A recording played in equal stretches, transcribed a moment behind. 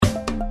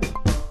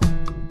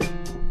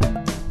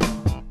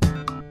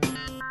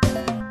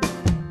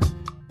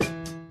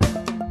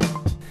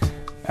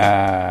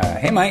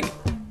Hey, Mike.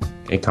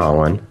 Hey,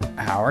 Colin.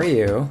 How are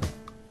you?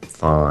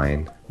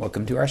 Fine.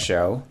 Welcome to our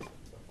show.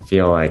 I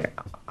feel like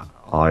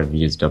I've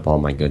used up all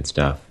my good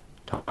stuff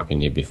talking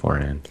to you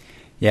beforehand.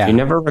 Yeah. You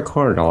never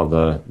record all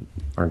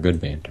our good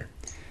banter.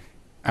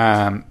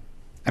 That's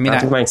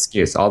my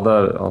excuse. All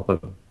the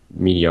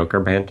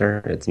mediocre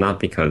banter. It's not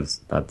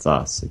because that's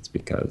us. It's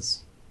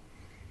because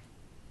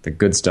the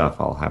good stuff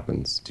all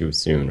happens too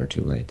soon or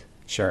too late.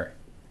 Sure.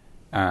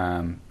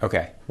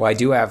 Okay. Well, I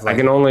do have I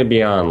can only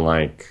be on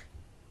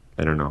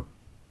I don't know.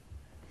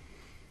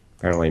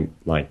 Apparently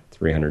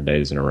 300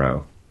 days in a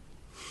row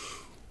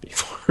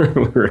before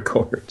we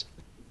record.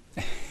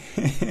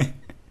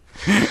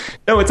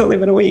 No, it's only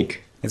been a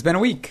week. It's been a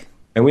week.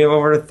 And we have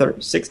over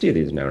 60 of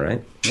these now,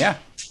 right? Yeah.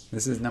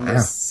 This is number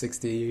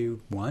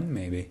 61,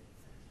 maybe.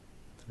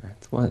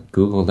 That's what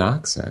Google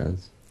Docs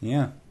says.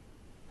 Yeah.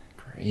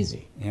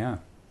 Crazy. Yeah.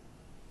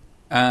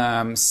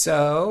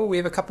 So we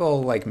have a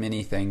couple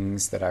mini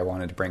things that I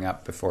wanted to bring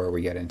up before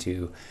we get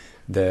into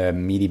the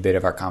meaty bit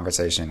of our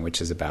conversation,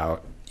 which is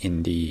about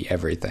indie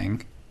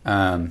everything.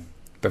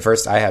 But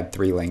first, I had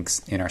 3 links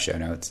in our show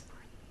notes.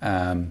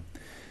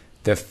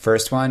 The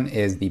first one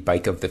is the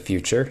Bike of the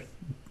Future.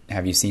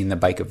 Have you seen the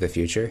Bike of the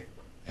Future?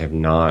 I have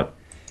not.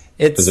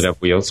 Does it have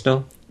wheels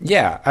still?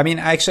 Yeah. I mean,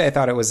 actually, I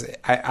thought it was...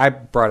 I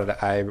brought it...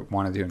 I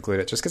wanted to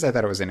include it just because I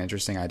thought it was an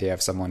interesting idea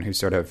of someone who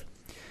sort of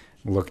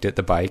looked at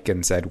the bike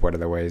and said, what are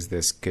the ways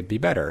this could be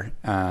better?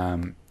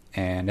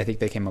 And I think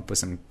they came up with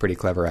some pretty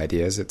clever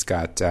ideas. It's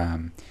got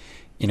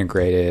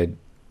integrated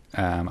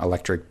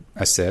electric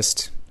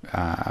assist.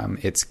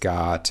 It's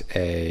got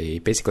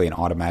basically an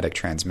automatic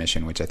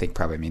transmission, which I think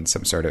probably means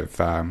some sort of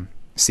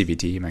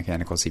CVT,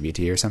 mechanical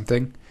CVT or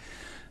something.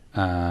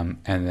 And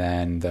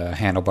then the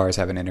handlebars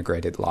have an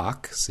integrated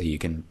lock, so you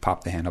can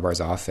pop the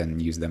handlebars off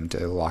and use them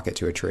to lock it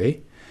to a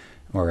tree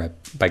or a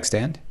bike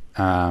stand.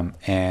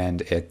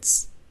 And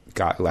it's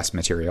got less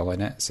material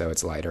in it, so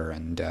it's lighter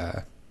and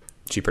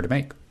cheaper to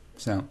make.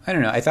 So I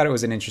don't know. I thought it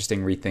was an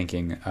interesting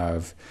rethinking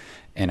of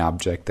an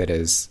object that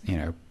is,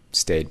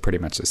 stayed pretty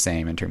much the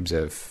same in terms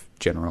of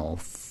general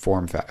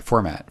format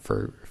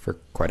for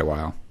quite a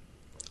while.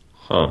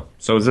 Huh.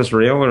 So is this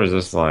real or is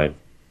this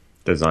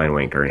design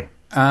wankery?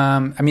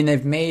 I mean,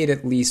 they've made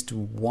at least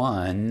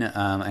one,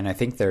 and I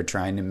think they're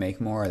trying to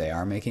make more. They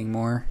are making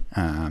more,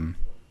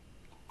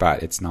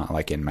 but it's not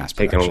in mass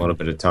production. Taking a little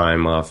bit of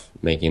time off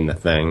making the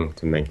thing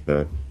to make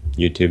the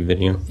YouTube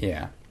video.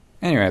 Yeah.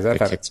 Anyways, I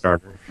thought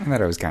Kickstarter. I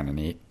thought it was kind of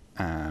neat.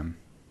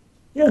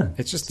 Yeah,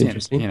 it's just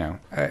interesting.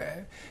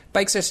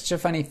 Bikes are such a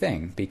funny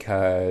thing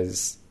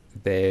because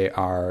they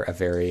are a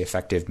very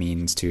effective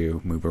means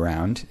to move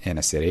around in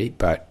a city,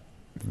 but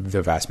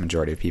the vast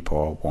majority of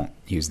people won't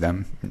use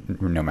them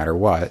no matter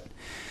what.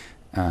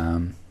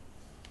 And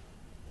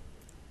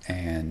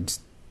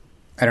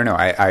I don't know,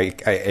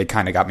 it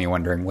kind of got me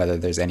wondering whether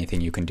there's anything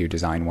you can do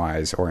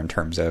design-wise or in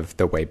terms of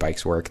the way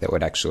bikes work that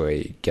would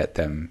actually get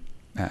them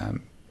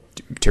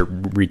to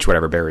reach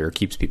whatever barrier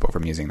keeps people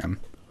from using them.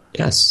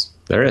 Yes,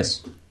 there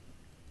is.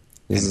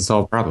 This is a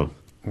solved problem.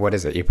 What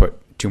is it? You put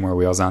 2 more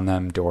wheels on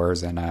them,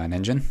 doors, and an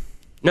engine?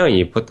 No,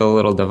 you put the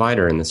little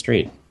divider in the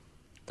street.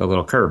 The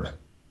little curb.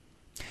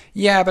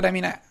 Yeah, but I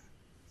mean, I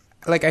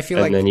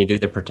feel And then you do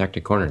the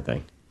protected corner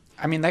thing.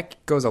 I mean,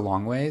 that goes a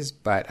long ways,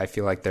 but I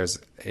feel like there's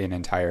an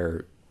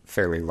entire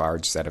fairly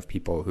large set of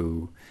people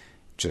who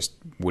just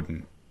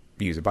wouldn't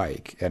use a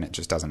bike, and it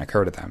just doesn't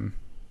occur to them.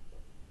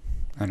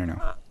 I don't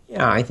know.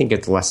 Yeah, I think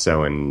it's less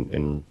so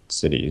in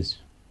cities.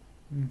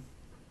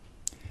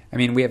 I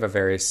mean, we have a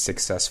very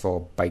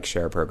successful bike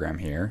share program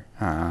here.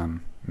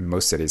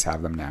 Most cities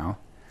have them now,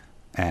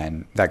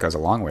 and that goes a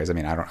long ways. I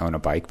mean, I don't own a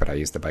bike, but I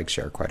use the bike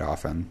share quite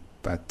often.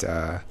 But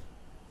I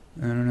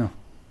don't know.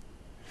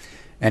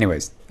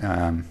 Anyways,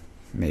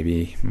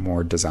 maybe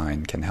more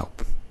design can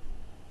help.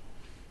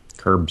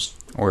 Curbs.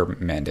 Or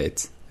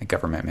mandates,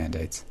 government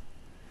mandates.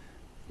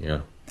 Yeah.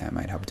 That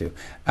might help too.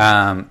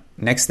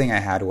 Next thing I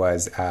had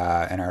was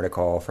an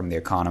article from The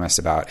Economist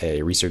about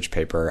a research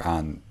paper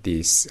on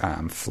these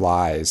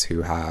flies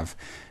who have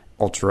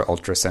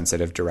ultra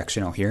sensitive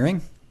directional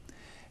hearing.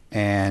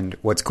 And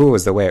what's cool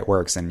is the way it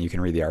works, and you can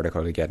read the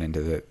article to get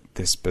into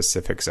the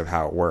specifics of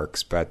how it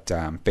works. But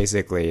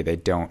basically, they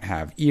don't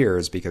have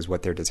ears because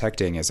what they're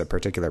detecting is a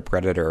particular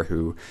predator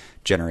who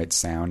generates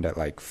sound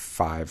at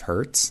 5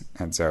 hertz.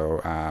 And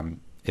so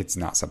it's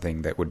not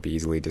something that would be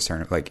easily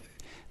discernible.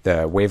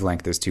 The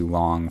wavelength is too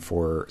long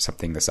for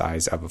something the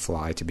size of a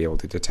fly to be able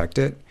to detect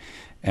it.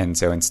 And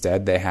so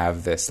instead, they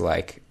have this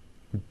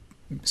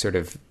sort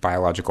of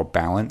biological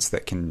balance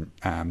that can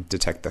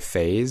detect the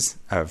phase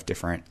of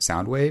different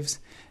sound waves,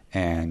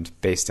 and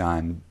based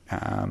on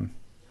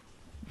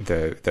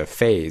the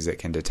phase, it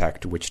can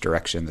detect which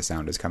direction the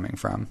sound is coming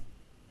from.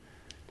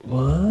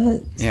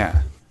 What?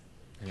 Yeah,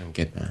 I don't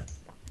get that.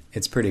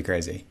 It's pretty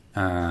crazy.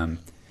 And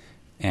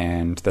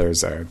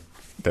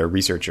the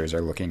researchers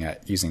are looking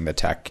at using the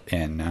tech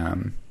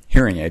in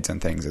hearing aids and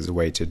things as a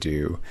way to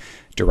do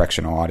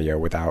directional audio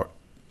without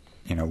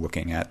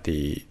looking at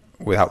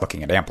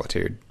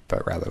amplitude,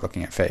 but rather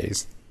looking at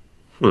phase.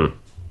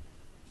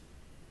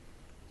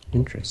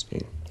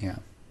 Interesting. Yeah.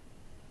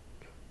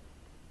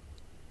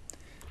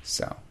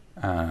 So,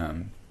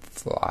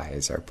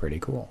 flies are pretty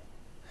cool.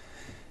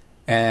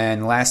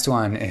 And last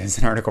one is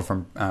an article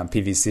from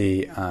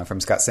PVC from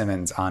Scott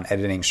Simmons on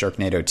editing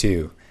Sharknado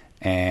 2.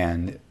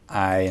 And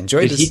I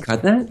enjoyed Did this. he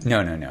cut that?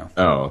 No.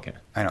 Oh, okay.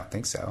 I don't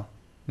think so.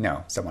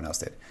 No, someone else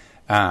did.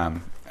 A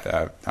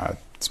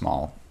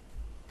small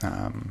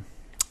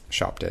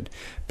shop did.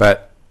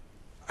 But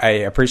I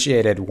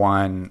appreciated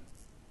one.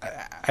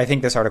 I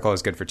think this article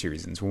is good for two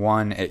reasons.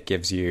 One, it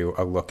gives you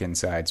a look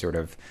inside sort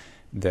of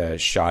the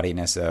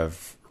shoddiness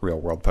of real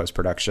world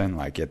post-production.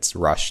 Like, it's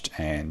rushed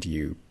and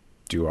you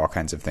do all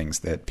kinds of things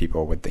that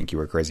people would think you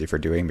were crazy for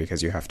doing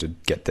because you have to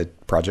get the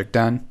project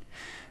done.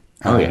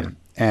 Oh, yeah.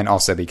 And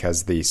also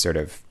because the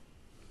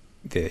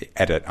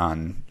edit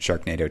on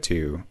Sharknado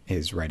 2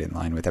 is right in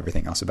line with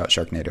everything else about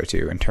Sharknado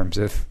 2 in terms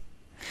of,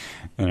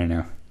 I don't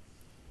know,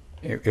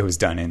 it was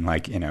done in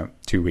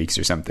 2 weeks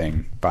or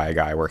something by a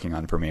guy working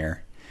on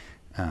Premiere.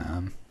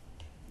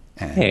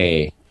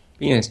 Hey,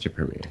 be nice to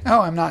Premiere.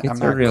 Oh, I'm not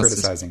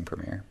criticizing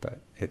Premiere, but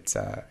it's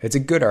a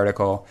good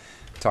article.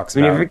 Talks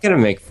about, if you're gonna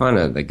make fun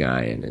of the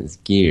guy and his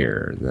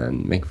gear,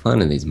 then make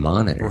fun of these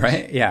monitors,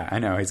 right? Yeah, I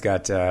know. He's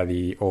got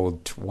the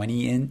old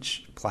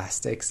 20-inch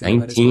plastics.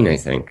 19, I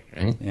think.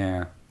 Right?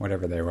 Yeah,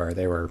 whatever they were.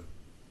 They were.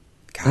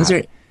 God, those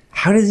are.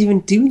 How does he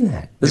even do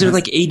that? Those are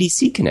like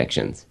ADC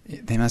connections.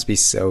 They must be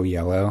so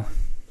yellow.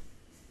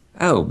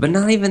 Oh, but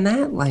not even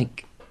that.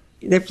 Like,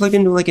 they're plugged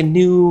into like a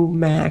new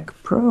Mac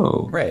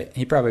Pro. Right.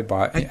 He probably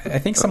bought. I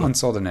think someone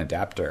sold an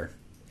adapter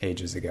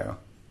ages ago.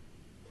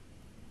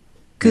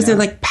 Because they're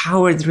like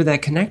powered through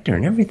that connector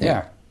and everything.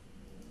 Yeah.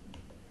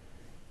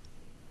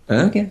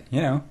 Okay.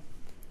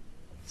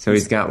 So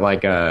he's got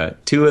like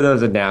two of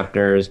those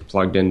adapters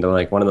plugged into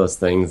like one of those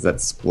things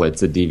that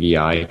splits a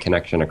DVI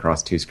connection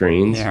across two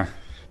screens. Yeah.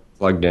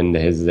 Plugged into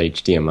his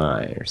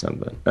HDMI or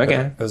something.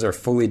 Okay. Those are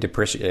fully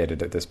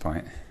depreciated at this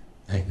point.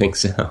 I think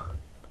so.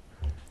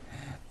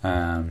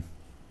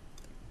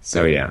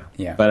 So yeah.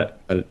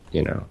 But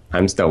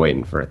I'm still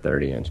waiting for a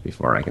 30-inch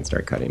before I can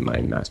start cutting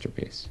my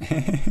masterpiece.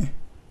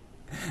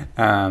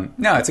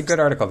 No, it's a good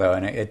article though,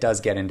 and it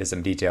does get into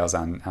some details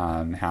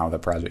on how the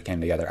project came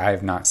together. I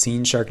have not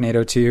seen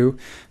Sharknado 2.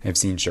 I've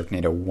seen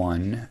Sharknado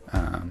 1,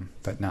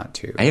 but not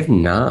 2. I have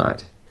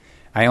not.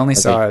 I only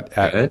saw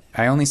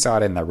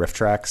it in the Riff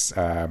Tracks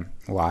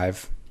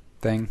live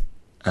thing.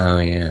 Oh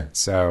yeah.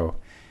 So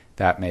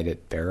that made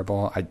it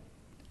bearable.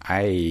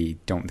 I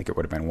don't think it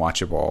would have been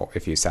watchable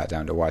if you sat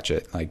down to watch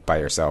it like by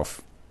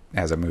yourself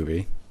as a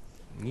movie.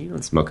 You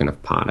don't smoke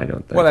enough pot, I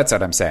don't think. Well, that's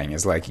what I'm saying.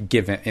 Is like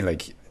given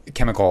like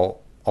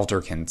chemical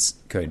altercants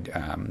could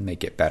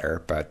make it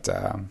better, but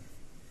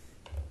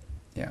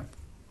yeah.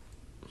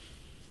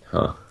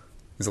 Huh.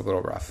 It's a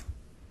little rough.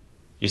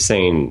 You're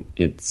saying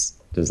it's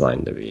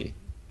designed to be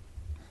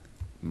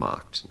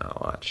mocked,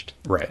 not watched.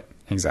 Right.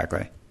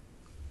 Exactly.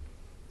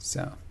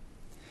 So,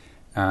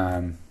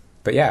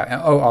 but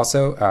yeah. Oh,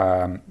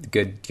 also,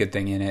 good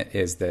thing in it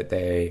is that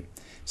they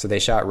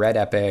shot Red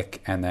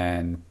Epic and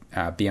then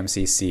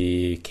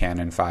BMCC,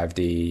 Canon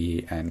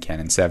 5D, and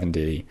Canon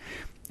 7D,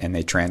 and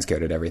they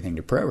transcoded everything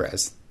to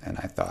ProRes. And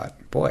I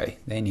thought, boy,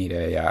 they need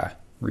a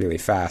really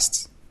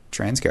fast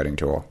transcoding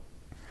tool.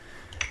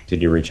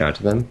 Did you reach out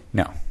to them?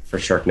 No. For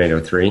Sharknado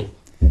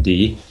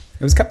 3D?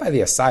 It was cut by the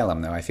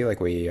Asylum, though. I feel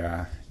like we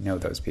know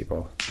those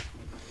people.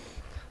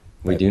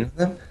 We do know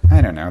them?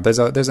 I don't know.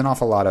 There's an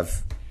awful lot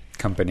of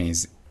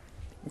companies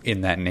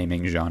in that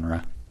naming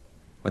genre.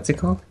 What's it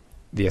called?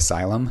 The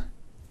Asylum.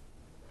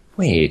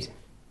 Wait.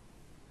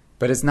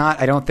 But it's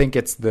not. I don't think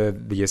it's the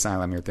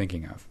Asylum you're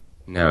thinking of.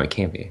 No, it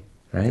can't be.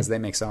 Right? Because they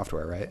make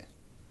software, right?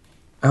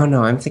 Oh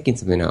no, I'm thinking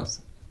something else.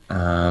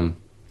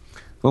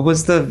 What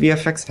was the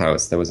VFX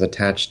house that was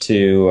attached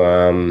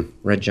to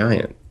Red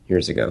Giant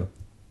years ago?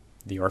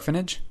 The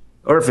Orphanage?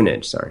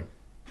 Orphanage, sorry.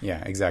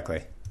 Yeah,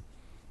 exactly.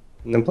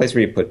 And the place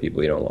where you put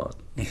people you don't want.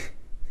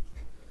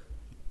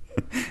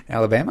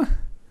 Alabama?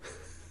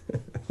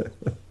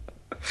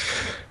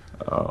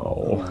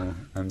 Oh.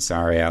 I'm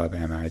sorry,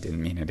 Alabama. I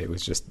didn't mean it. It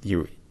was just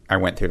you. I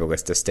went through the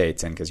list of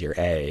states, and because you're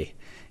A,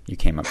 you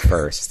came up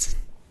first.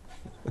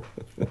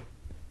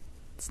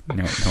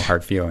 No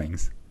hard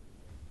feelings.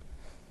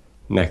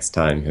 Next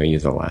time he'll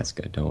use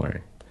Alaska. Don't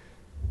worry.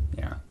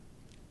 Yeah.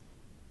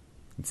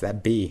 It's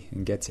that B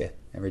and gets you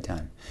every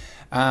time.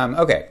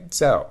 Okay,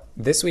 so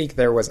this week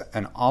there was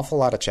an awful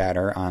lot of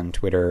chatter on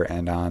Twitter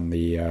and on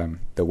the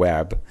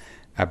web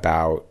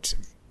about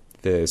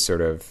the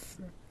sort of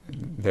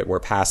that we're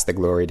past the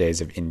glory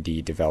days of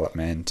indie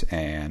development,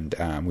 and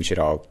we should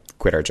all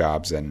quit our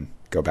jobs and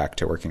go back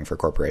to working for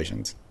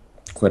corporations.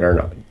 Unquit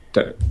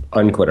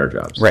our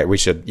jobs. Right. We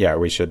should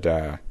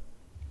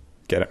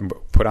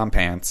put on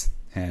pants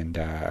and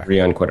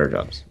re-unquit our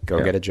jobs.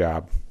 Go get a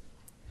job.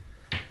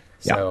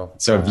 Yeah.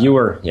 So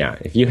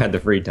if you had the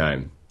free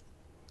time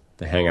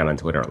to hang out on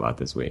Twitter a lot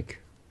this week,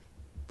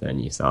 then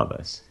you saw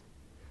this.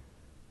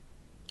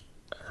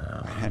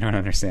 I don't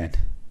understand.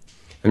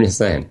 I'm just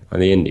saying, on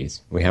the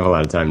indies, we have a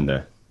lot of time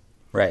to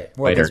bite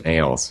our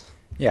nails.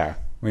 Yeah.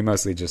 We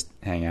mostly just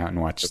hang out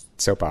and watch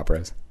soap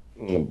operas.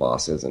 The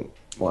boss isn't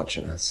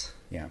watching us.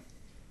 Yeah.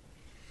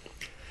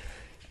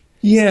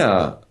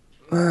 Yeah.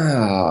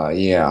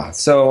 Yeah.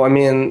 So, I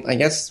mean, I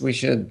guess we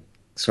should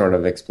sort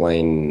of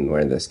explain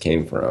where this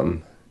came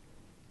from.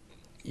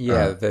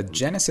 Yeah, the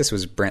genesis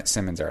was Brent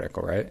Simmons'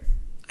 article, right?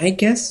 I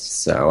guess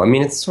so. I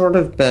mean, it's sort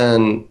of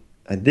been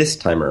this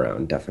time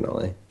around,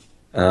 definitely.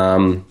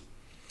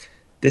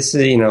 This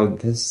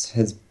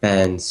has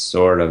been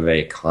sort of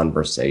a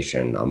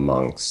conversation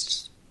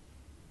amongst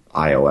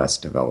iOS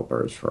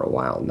developers for a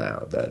while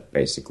now, that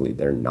basically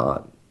they're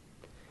not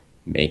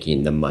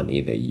making the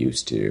money they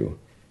used to,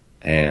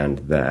 and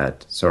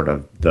that sort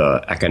of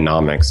the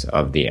economics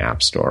of the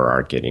App Store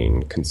are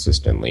getting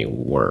consistently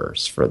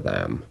worse for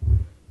them.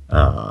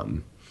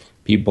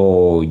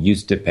 People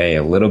used to pay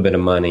a little bit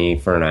of money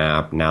for an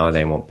app. Now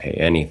they won't pay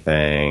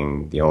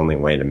anything. The only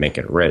way to make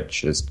it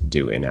rich is to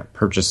do in-app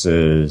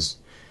purchases.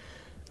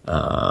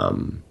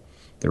 The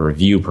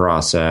review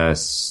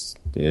process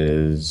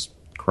is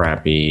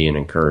crappy and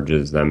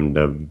encourages them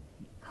to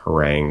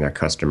harangue their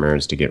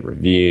customers to get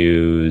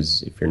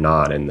reviews. If you're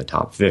not in the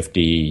top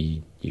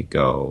 50, you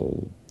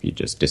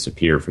just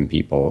disappear from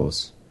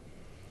people's.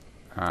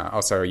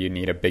 Also, you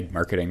need a big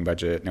marketing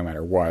budget no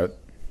matter what.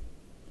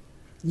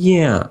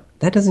 Yeah,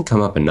 that doesn't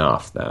come up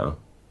enough, though.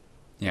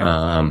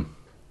 Yeah.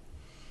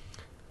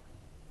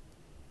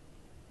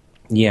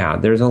 Yeah,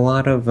 there's a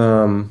lot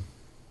of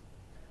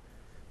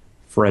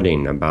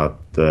fretting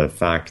about the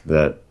fact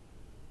that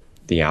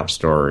the App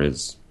Store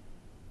is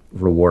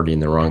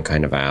rewarding the wrong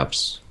kind of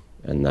apps,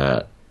 and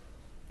that,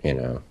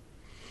 no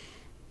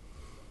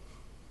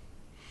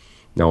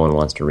one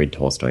wants to read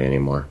Tolstoy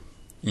anymore.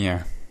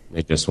 Yeah.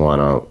 They just want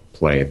to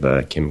play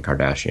the Kim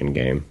Kardashian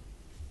game.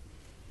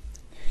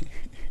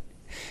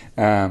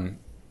 That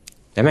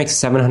makes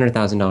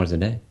 $700,000 a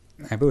day.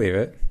 I believe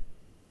it.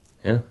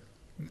 Yeah.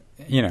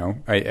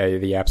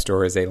 The App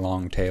Store is a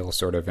long tail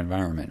sort of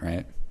environment,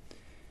 right?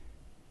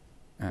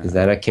 Is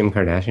that a Kim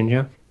Kardashian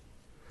joke?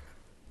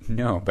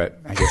 No, but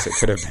I guess it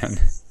could have been.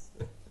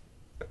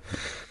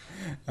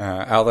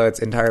 Although it's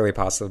entirely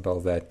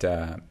possible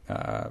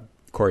that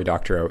Cory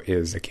Doctorow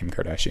is a Kim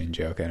Kardashian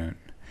joke. I don't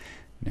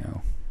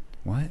know.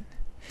 What?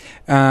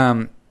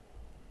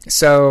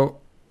 So...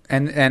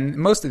 And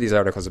most of these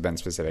articles have been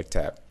specific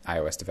to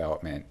iOS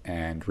development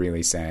and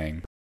really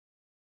saying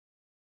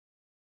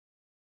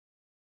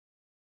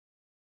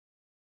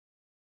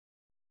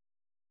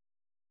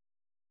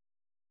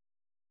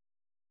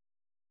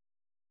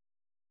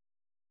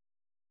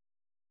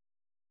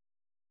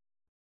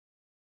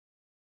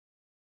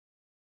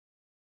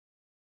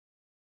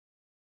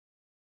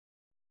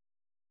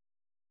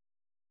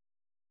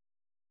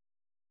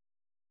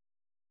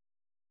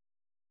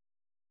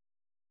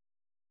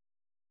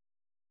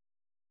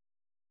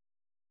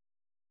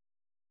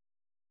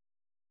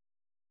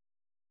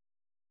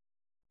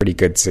pretty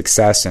good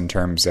success in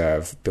terms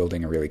of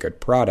building a really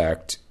good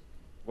product.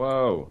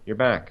 Whoa, you're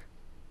back.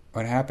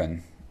 What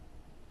happened?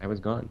 I was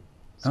gone.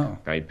 Oh.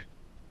 Skype.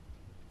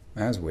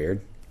 That was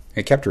weird.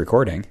 It kept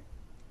recording.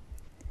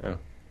 Oh.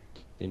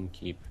 Didn't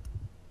keep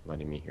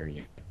letting me hear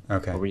you.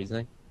 Okay. What were you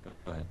saying?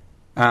 Go ahead.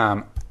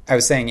 I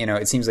was saying,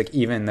 it seems like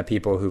even the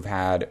people who've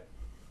had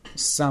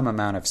some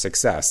amount of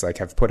success, like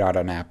have put out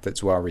an app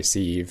that's well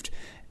received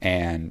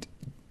and,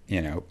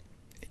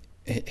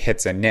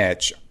 hits a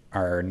niche,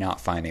 are not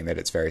finding that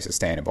it's very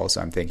sustainable. So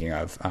I'm thinking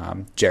of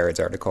Jared's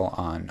article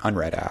on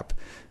Unread App,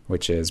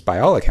 which is, by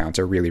all accounts,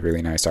 a really,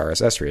 really nice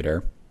RSS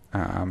reader.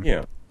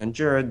 Yeah. And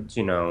Jared's,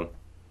 a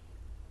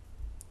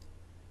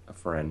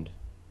friend.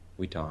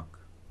 We talk.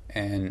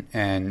 And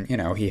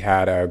he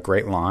had a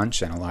great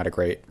launch and a lot of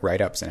great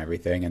write-ups and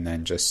everything, and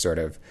then just sort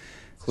of...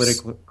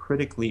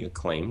 Critically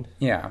acclaimed.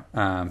 Yeah.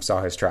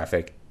 Saw his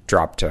traffic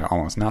drop to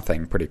almost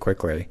nothing pretty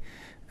quickly.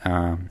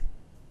 And...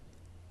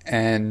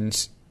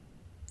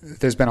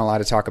 there's been a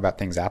lot of talk about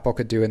things Apple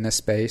could do in this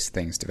space,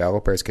 things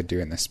developers could do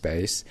in this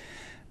space.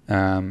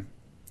 And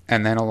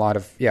then a lot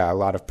of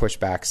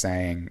pushback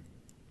saying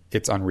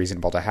it's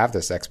unreasonable to have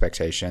this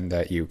expectation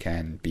that you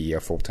can be a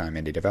full-time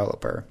indie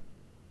developer.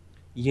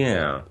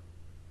 Yeah.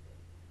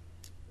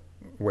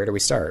 Where do we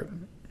start?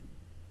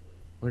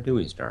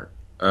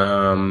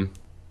 I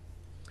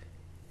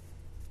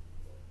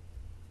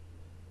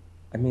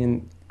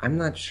mean, I'm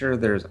not sure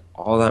there's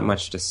all that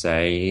much to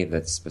say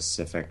that's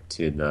specific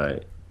to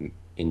the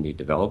indie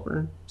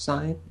developer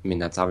side. I mean,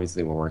 that's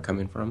obviously where we're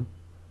coming from.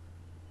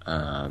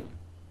 I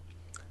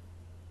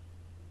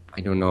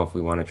don't know if we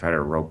want to try to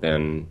rope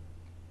in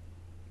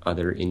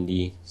other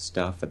indie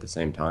stuff at the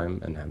same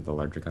time and have the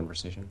larger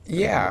conversation.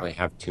 Yeah. I don't really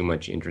have too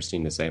much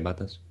interesting to say about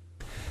this.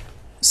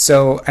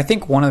 So I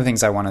think one of the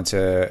things I wanted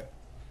to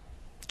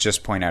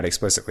just point out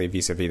explicitly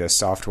vis-a-vis the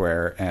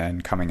software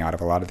and coming out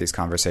of a lot of these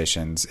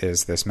conversations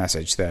is this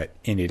message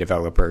that indie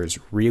developers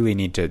really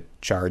need to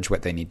charge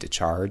what they need to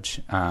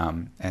charge,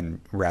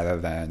 and rather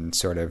than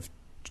sort of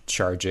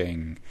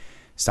charging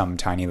some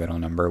tiny little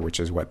number,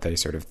 which is what they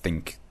sort of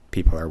think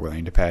people are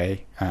willing to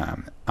pay,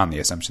 on the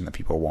assumption that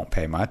people won't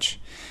pay much.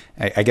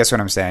 I guess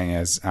what I'm saying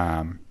is,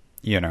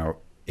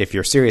 if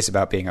you're serious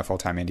about being a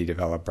full-time indie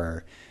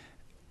developer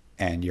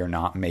and you're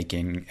not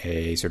making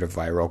a sort of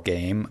viral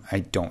game, I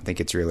don't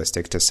think it's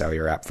realistic to sell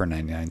your app for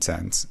 99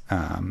 cents.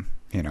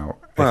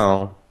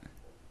 Well,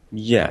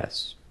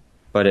 yes,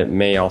 but it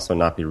may also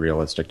not be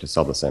realistic to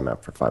sell the same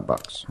app for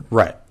 $5.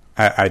 Right.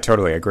 I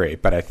totally agree.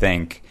 But I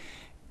think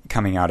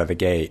coming out of the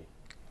gate,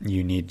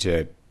 you need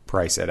to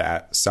price it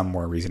at some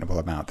more reasonable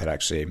amount that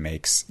actually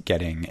makes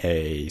getting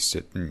a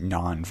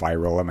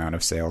non-viral amount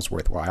of sales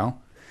worthwhile.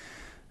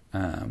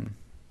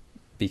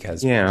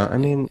 Because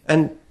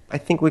and I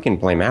think we can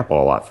blame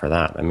Apple a lot for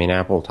that. I mean,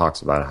 Apple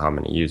talks about how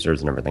many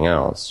users and everything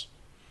else,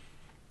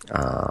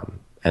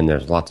 and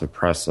there's lots of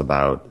press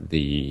about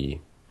the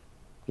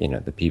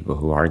people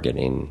who are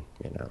getting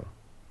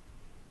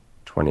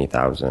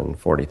 20,000,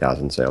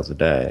 40,000 sales a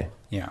day.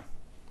 Yeah.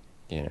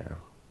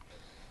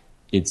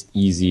 It's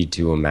easy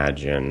to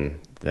imagine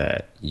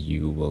that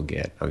you will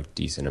get a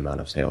decent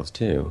amount of sales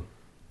too.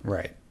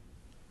 Right.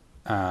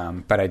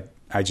 But I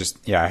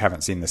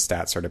haven't seen the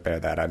stats sort of bear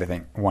that out. I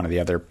think one of the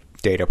other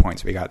data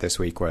points we got this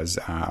week was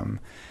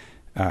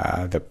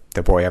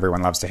the boy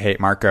everyone loves to hate,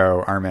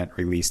 Marco Arment,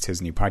 released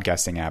his new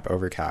podcasting app,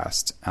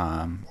 Overcast,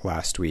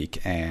 last week.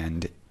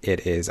 And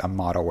it is a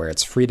model where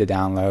it's free to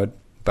download,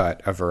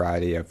 but a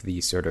variety of the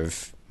sort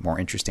of more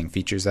interesting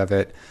features of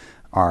it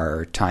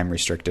are time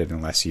restricted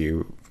unless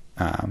you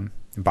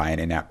buy an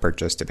in-app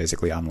purchase to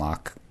basically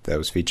unlock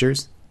those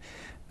features.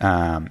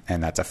 And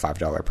that's a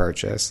 $5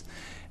 purchase.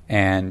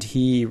 And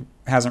he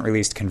hasn't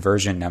released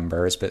conversion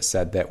numbers, but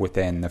said that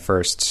within the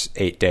first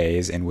 8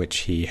 days, in which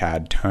he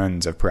had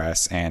tons of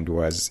press and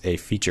was a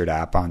featured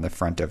app on the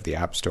front of the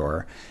App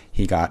Store,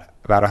 he got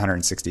about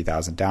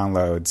 160,000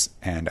 downloads.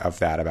 And of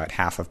that, about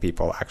half of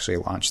people actually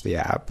launched the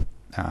app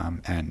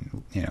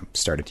and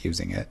started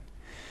using it.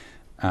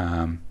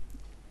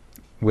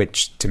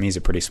 Which to me is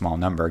a pretty small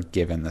number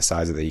given the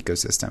size of the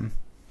ecosystem.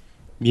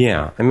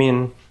 Yeah, I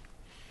mean,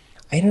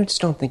 I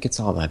just don't think it's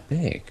all that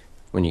big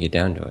when you get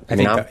down to it. I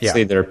mean,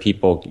 obviously there are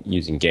people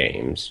using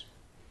games.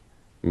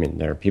 I mean,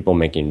 there are people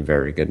making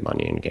very good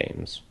money in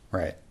games.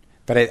 Right.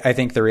 But I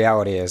think the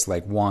reality is,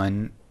 like,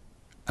 one,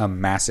 a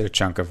massive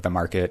chunk of the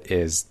market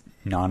is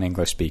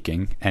non-English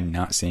speaking and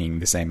not seeing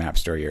the same app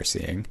store you're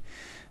seeing.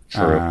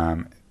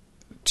 True.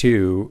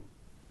 Two,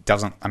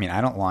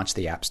 I don't launch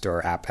the App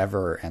Store app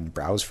ever and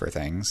browse for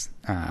things.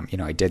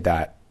 I did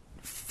that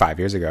 5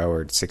 years ago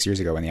or 6 years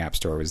ago when the App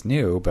Store was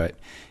new, but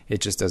it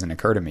just doesn't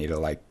occur to me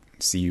to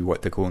see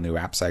what the cool new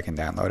apps I can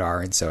download are.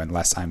 And so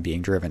unless I'm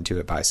being driven to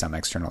it by some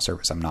external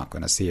service, I'm not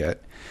going to see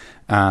it.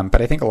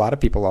 But I think a lot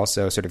of people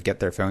also sort of get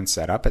their phone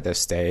set up at this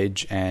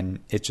stage, and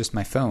it's just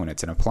my phone.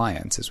 It's an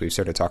appliance, as we've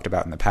sort of talked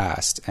about in the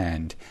past.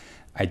 And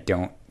I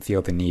don't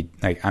feel the need,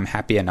 I'm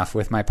happy enough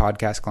with my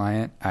podcast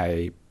client.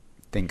 I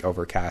think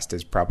Overcast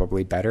is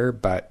probably better,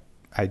 but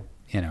I've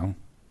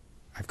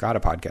got a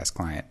podcast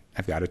client.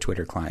 I've got a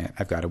Twitter client.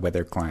 I've got a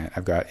weather client.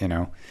 I've got,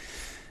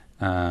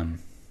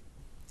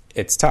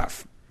 it's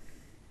tough.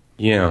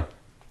 Yeah.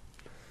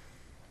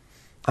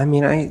 I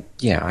mean,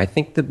 I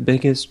think the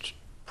biggest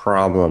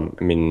problem,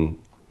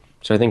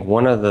 so I think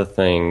one of the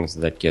things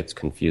that gets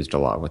confused a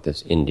lot with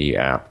this indie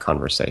app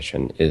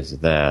conversation is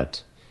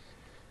that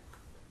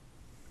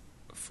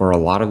for a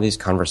lot of these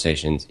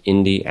conversations,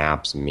 indie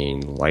apps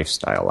mean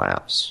lifestyle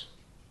apps,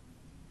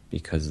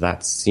 because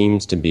that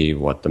seems to be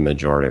what the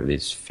majority of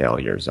these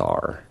failures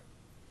are.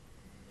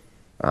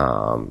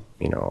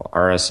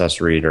 RSS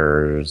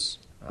readers,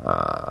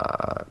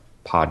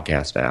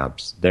 podcast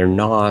apps, they're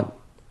not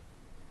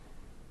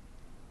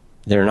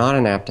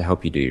an app to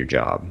help you do your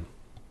job.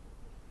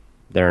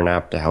 They're an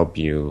app to help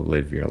you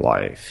live your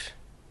life.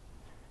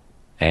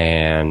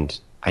 And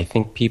I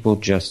think people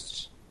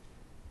just,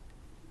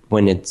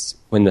 when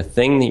the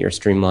thing that you're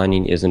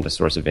streamlining isn't a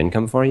source of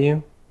income for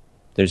you,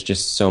 there's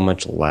just so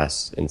much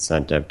less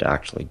incentive to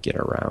actually get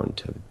around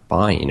to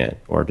buying it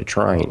or to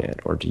trying it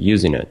or to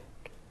using it.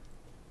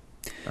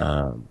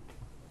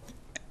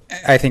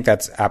 I think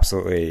that's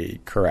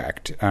absolutely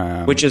correct.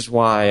 Which is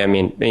why,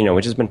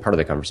 which has been part of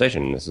the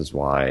conversation. This is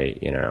why,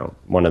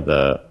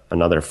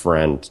 another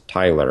friend,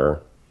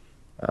 Tyler,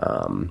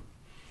 who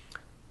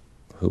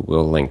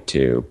we'll link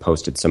to,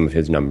 posted some of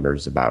his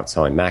numbers about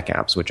selling Mac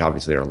apps, which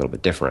obviously are a little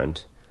bit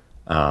different.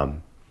 But,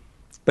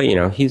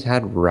 he's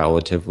had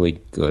relatively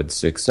good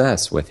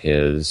success with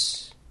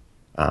his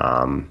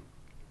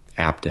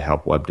app to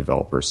help web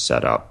developers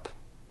set up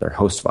their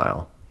host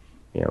file.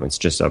 It's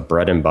just a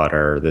bread and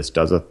butter. This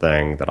does a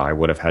thing that I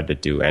would have had to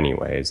do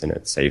anyways, and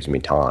it saves me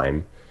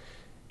time.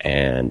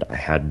 And I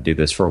had to do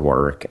this for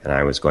work, and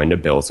I was going to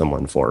bill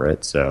someone for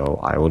it, so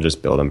I will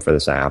just bill them for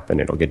this app,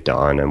 and it'll get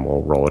done, and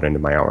we'll roll it into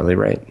my hourly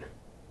rate.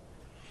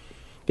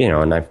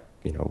 And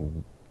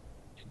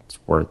it's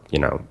worth,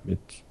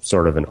 it's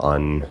sort of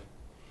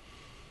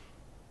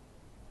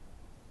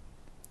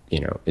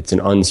it's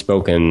an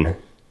unspoken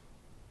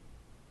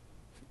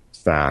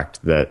fact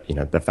that,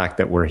 the fact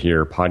that we're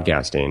here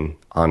podcasting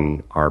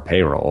on our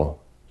payroll,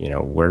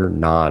 we're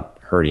not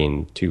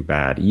hurting too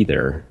bad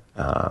either.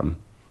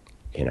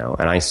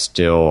 and I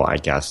still, I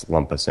guess,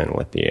 lump us in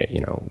with the,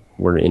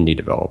 we're indie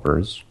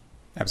developers.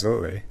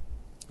 Absolutely.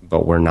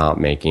 But we're not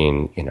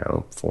making,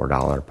 $4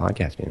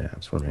 podcasting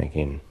apps. We're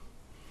making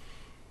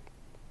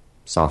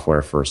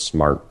software for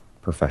smart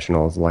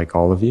professionals like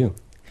all of you.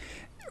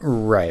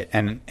 Right.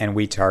 And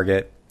we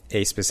target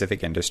a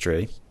specific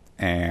industry,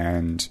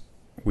 and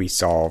we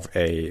solve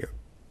a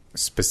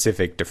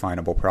specific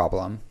definable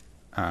problem.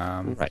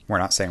 Right. We're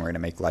not saying we're going to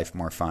make life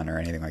more fun or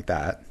anything like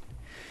that.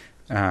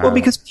 Well,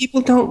 because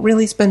people don't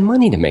really spend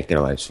money to make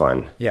their lives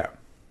fun. Yeah.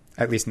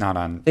 At least not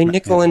on... They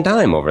nickel and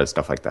dime over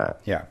stuff like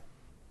that. Yeah.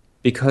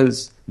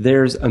 Because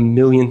there's a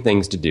million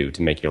things to do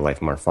to make your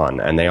life more fun,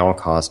 and they all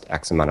cost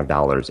X amount of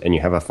dollars, and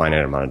you have a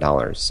finite amount of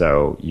dollars.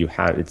 So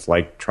it's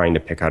like trying to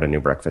pick out a new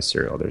breakfast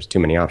cereal. There's too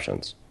many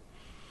options.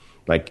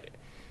 Like,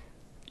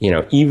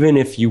 even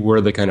if you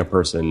were the kind of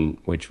person,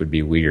 which would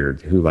be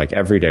weird, who like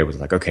every day was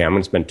like, okay, I'm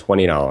going to spend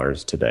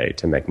 $20 today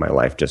to make my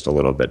life just a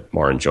little bit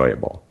more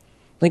enjoyable.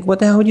 Like, what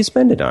the hell would you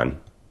spend it on?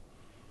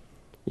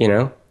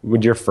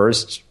 Would your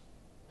first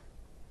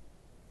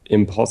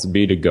impulse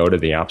be to go to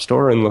the App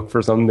Store and look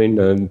for something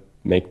to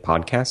make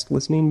podcast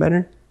listening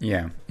better?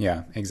 Yeah,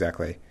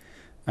 exactly.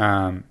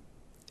 And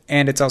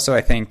it's also,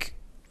 I think,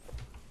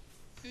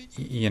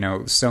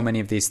 so many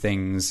of these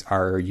things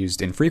are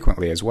used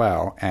infrequently as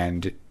well,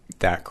 and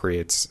that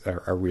creates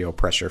a real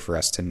pressure for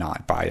us to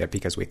not buy it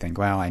because we think,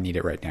 well, I need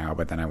it right now,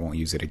 but then I won't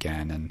use it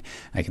again, and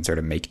I can sort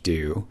of make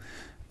do.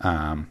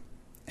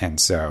 And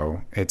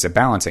so it's a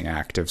balancing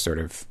act of sort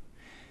of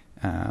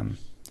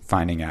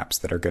finding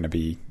apps that are going to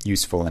be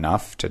useful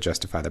enough to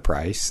justify the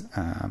price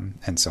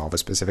and solve a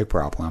specific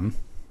problem.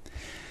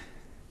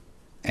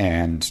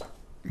 And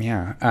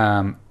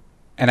and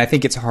I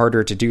think it's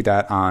harder to do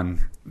that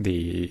on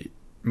the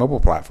mobile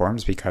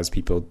platforms because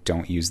people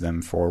don't use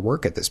them for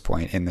work at this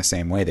point in the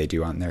same way they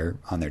do on their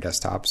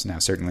desktops. Now,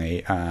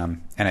 certainly,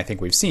 and I think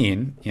we've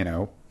seen,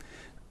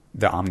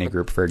 the Omni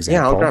Group, for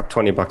example. Yeah, I'll drop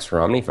 $20 for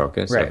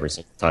OmniFocus every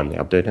single time they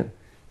update it.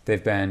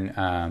 They've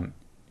been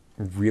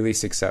really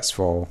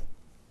successful,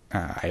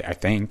 I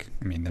think.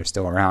 I mean, they're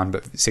still around,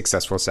 but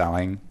successful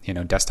selling,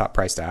 desktop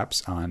priced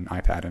apps on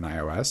iPad and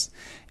iOS.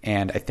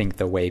 And I think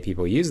the way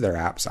people use their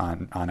apps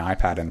on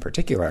iPad in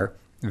particular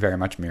very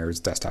much mirrors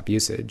desktop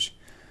usage.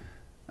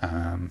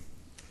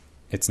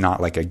 It's not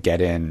like a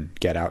get in,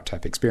 get out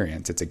type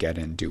experience. It's a get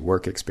in, do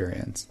work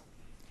experience.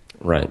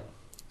 Right.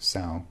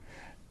 So,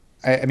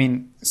 I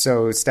mean,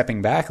 so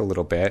stepping back a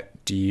little bit,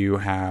 do you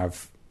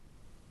have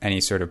any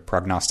sort of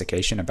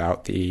prognostication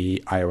about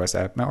the iOS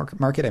app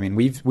market? I mean,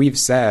 we've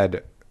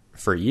said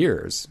for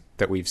years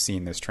that we've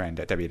seen this trend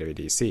at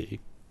WWDC.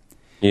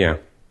 Yeah.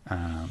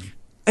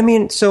 I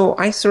mean, so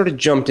I sort of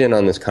jumped in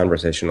on this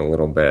conversation a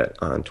little bit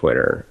on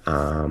Twitter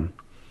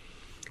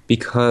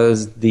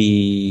because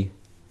the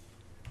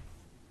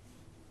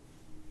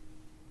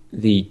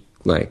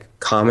like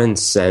common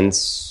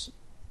sense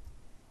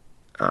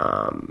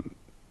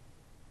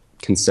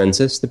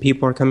consensus that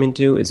people are coming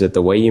to is that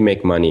the way you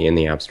make money in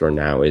the App Store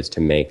now is to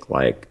make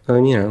like,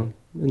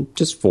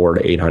 just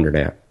 400 to 800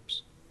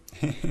 apps.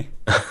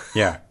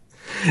 Yeah.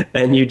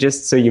 And you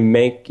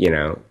make,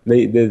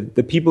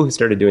 the people who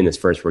started doing this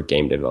first were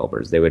game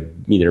developers. They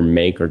would either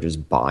make or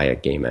just buy a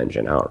game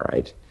engine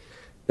outright.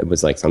 It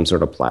was like some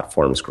sort of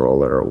platform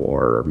scroller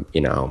or,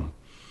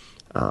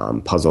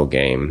 puzzle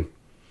game.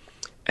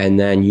 And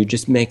then you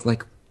just make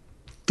like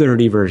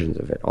 30 versions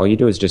of it. All you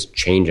do is just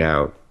change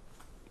out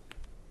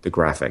the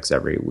graphics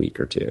every week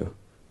or two.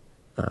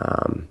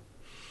 And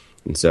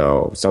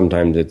so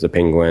sometimes it's a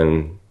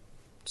penguin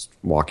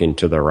walking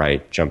to the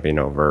right, jumping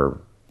over,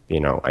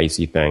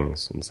 icy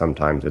things. And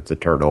sometimes it's a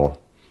turtle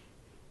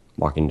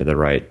walking to the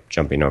right,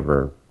 jumping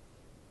over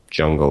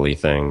jungle-y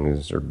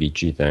things or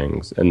beachy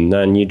things. And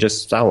then you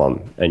just sell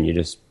them and you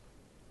just,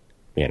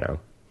 you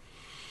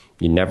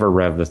never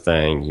rev the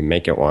thing. You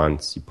make it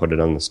once, you put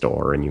it on the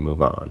store and you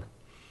move on.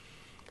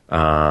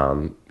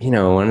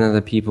 One of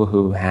the people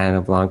who had a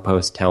blog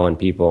post telling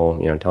people,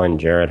 telling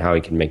Jared how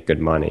he can make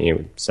good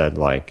money, said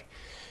like,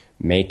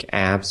 make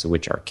apps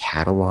which are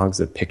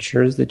catalogs of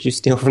pictures that you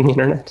steal from the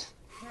internet.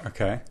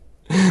 Okay.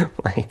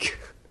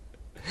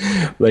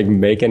 like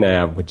make an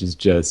app which is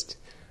just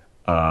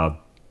a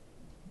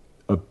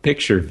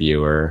picture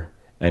viewer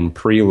and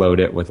preload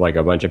it with like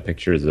a bunch of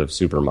pictures of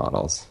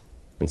supermodels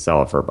and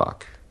sell it for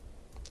 $1.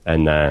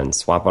 And then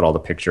swap out all the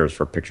pictures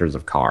for pictures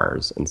of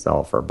cars and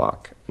sell for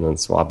 $1. And then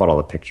swap out all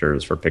the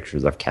pictures for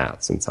pictures of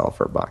cats and sell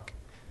for $1.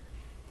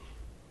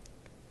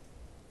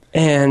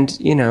 And,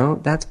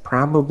 that's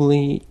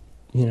probably,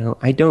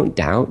 I don't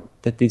doubt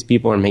that these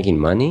people are making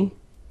money.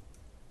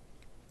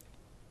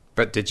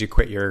 But did you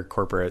quit your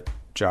corporate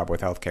job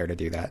with healthcare to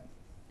do that?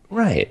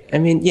 Right. I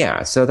mean,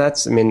 yeah. So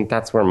that's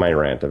where my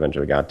rant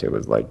eventually got to,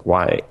 was like,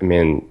 why? I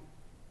mean,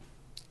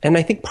 and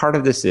I think part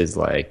of this is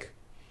like,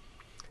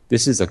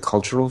 this is a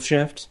cultural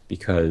shift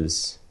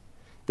because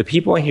the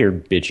people I hear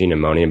bitching and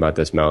moaning about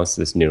this most,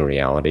 this new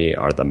reality,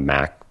 are the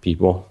Mac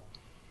people.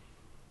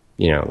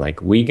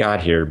 Like we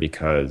got here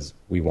because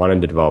we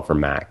wanted to develop for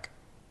Mac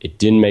it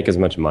didn't make as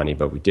much money,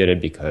 but we did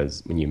it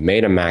because when you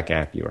made a Mac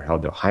app, you were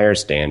held to a higher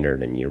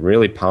standard and you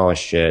really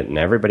polished it and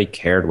everybody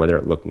cared whether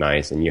it looked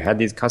nice. And you had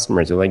these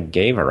customers who like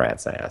gave a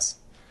rat's ass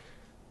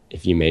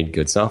if you made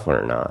good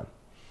software or not.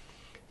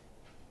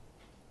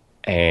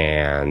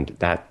 And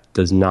that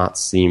does not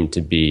seem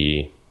to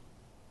be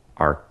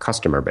our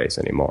customer base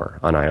anymore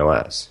on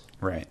iOS.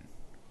 Right.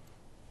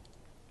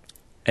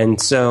 And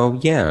so,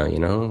 yeah,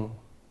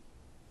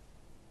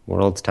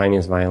 world's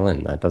tiniest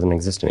violin, that doesn't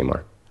exist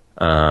anymore.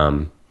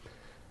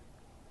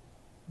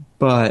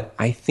 But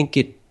I think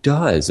it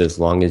does, as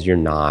long as you're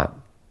not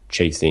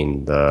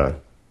chasing the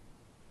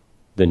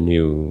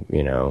new,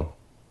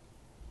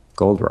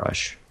 gold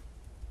rush.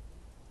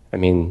 I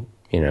mean,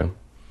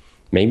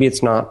 maybe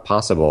it's not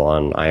possible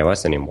on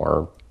iOS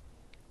anymore,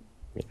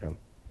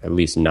 at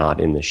least not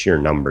in the sheer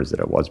numbers that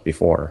it was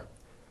before.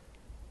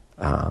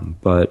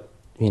 But,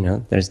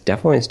 there's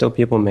definitely still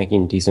people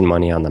making decent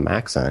money on the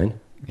Mac side.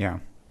 Yeah.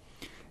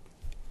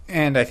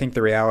 And I think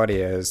the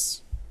reality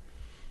is,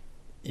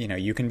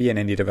 you can be an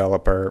indie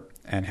developer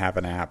and have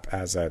an app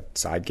as a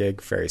side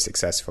gig very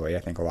successfully. I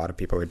think a lot of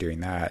people are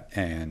doing that.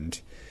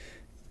 And,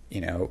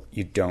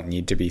 you don't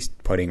need to be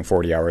putting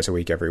 40 hours a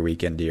week every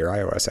week into your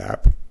iOS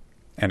app.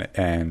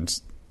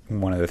 And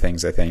one of the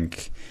things I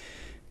think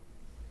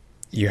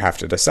you have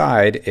to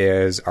decide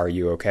is, are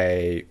you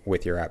okay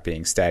with your app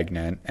being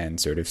stagnant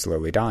and sort of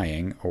slowly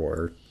dying,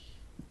 or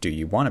do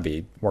you want to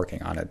be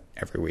working on it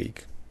every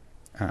week?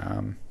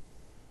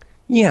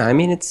 Yeah, I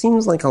mean, it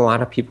seems like a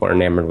lot of people are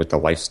enamored with the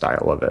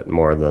lifestyle of it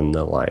more than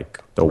the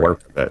work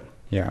of it.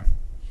 Yeah.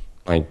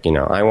 Like,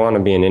 I want to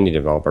be an indie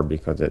developer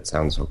because it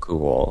sounds so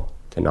cool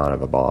to not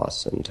have a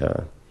boss and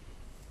to,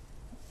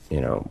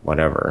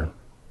 whatever.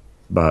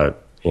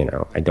 But,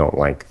 I don't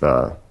like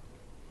the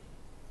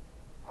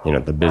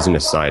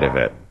business side of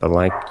it.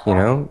 But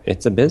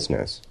it's a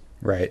business.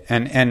 Right.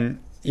 And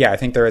yeah, I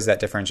think there is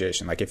that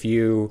differentiation. Like if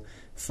you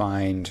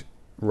find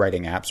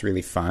writing apps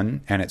really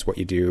fun and it's what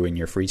you do in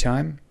your free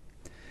time,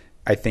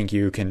 I think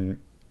you can,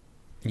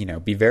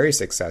 be very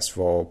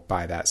successful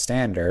by that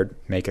standard,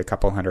 make a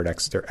couple hundred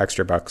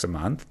extra bucks a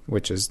month,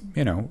 which is,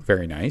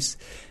 very nice,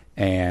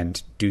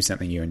 and do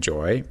something you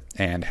enjoy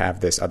and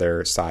have this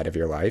other side of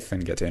your life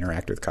and get to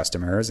interact with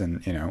customers.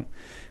 And,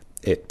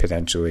 it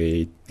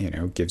potentially,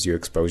 gives you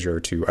exposure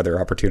to other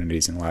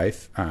opportunities in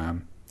life.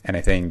 And I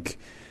think,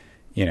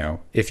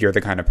 if you're the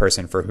kind of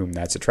person for whom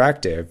that's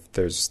attractive,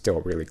 there's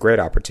still really great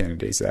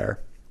opportunities there.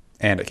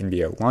 And it can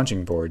be a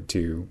launching board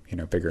to,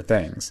 bigger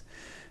things.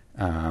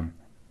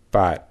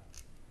 But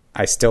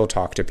I still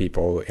talk to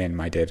people in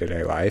my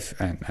day-to-day life,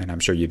 and I'm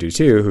sure you do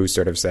too, who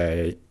sort of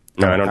say...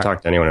 No, I don't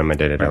talk to anyone in my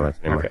day-to-day life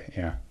anymore.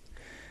 Okay,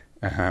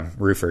 yeah.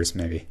 Roofers,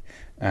 maybe.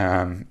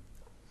 They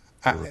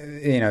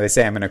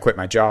say I'm going to quit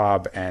my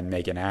job and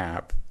make an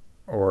app,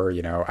 or,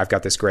 I've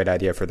got this great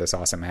idea for this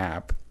awesome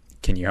app.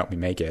 Can you help me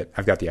make it?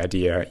 I've got the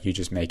idea. You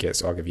just make it,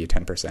 so I'll give you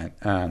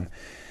 10%.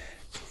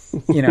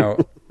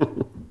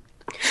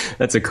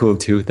 That's a cool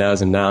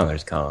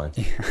 $2,000, Colin.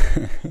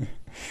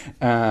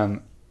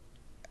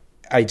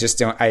 I just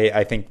don't.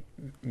 I think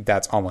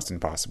that's almost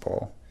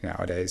impossible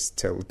nowadays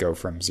to go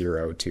from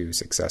zero to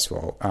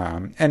successful.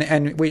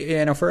 And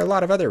we, for a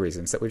lot of other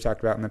reasons that we've talked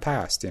about in the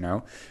past,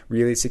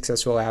 really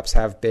successful apps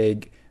have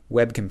big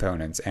web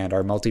components and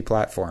are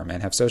multi-platform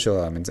and have social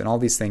elements and all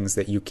these things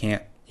that you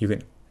can.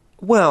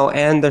 Well,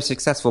 and they're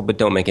successful but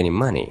don't make any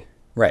money.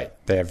 Right.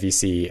 They have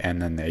VC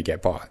and then they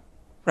get bought.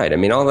 Right. I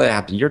mean, all the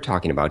apps you're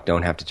talking about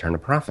don't have to turn a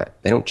profit.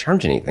 They don't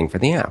charge anything for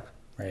the app.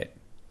 Right.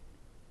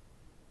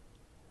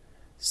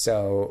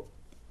 So,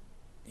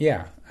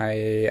 yeah,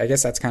 I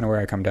guess that's kind of where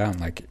I come down.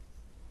 Like,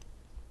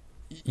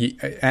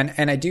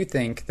 and I do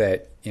think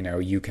that,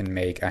 you can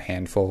make a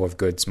handful of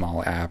good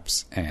small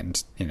apps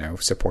and,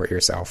 support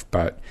yourself.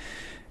 But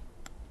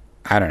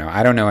I don't know.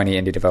 I don't know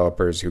any indie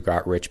developers who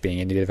got rich being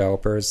indie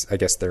developers. I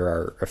guess there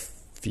are a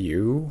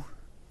few.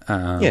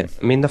 Yeah,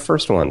 I mean, the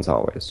first ones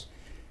always.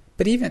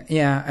 But even,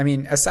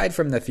 aside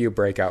from the few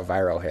breakout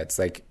viral hits,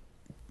 like,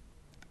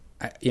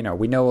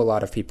 we know a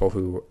lot of people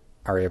who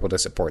are able to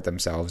support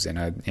themselves in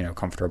a,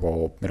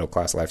 comfortable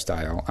middle-class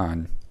lifestyle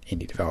on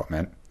indie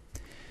development.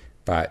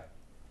 But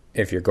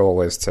if your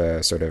goal is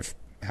to sort of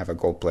have a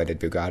gold-plated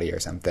Bugatti or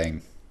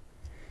something,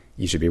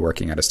 you should be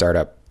working at a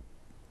startup.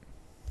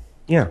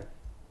 Yeah.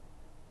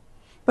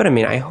 But,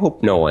 I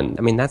hope no one...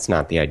 that's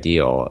not the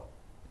ideal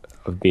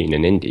of being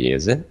an indie,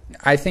 is it?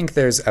 I think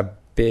there's a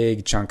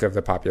big chunk of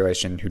the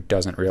population who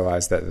doesn't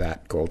realize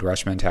that gold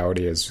rush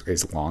mentality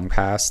is long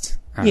past.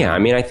 Yeah,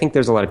 I think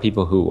there's a lot of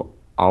people who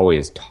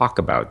always talk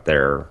about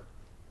their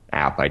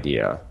app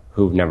idea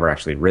who've never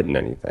actually written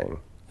anything,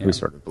 who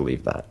sort of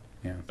believe that.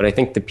 Yeah. But I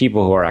think the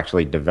people who are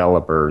actually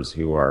developers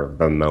who are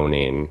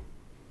bemoaning,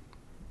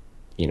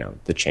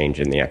 the change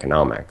in the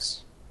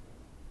economics,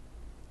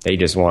 they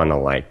just want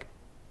to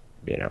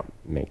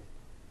make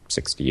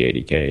 60,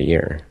 80K a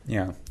year.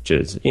 Yeah. Which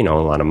is, a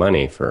lot of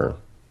money for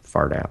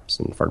fart apps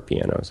and fart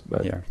pianos.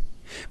 But yeah.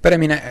 But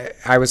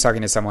I was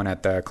talking to someone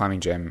at the climbing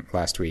gym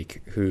last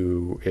week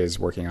who is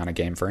working on a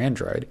game for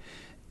Android.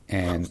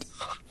 And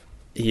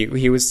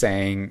he was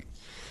saying,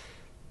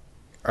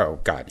 oh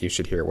God, you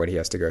should hear what he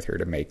has to go through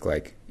to make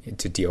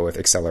to deal with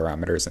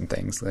accelerometers and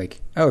things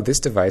like, oh, this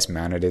device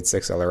mounted its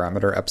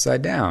accelerometer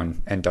upside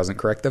down and doesn't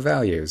correct the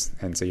values,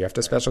 and so you have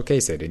to special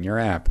case it in your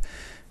app.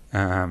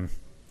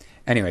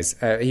 Anyways,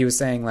 he was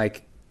saying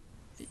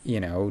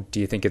do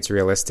you think it's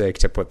realistic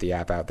to put the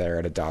app out there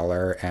at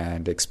 $1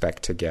 and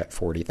expect to get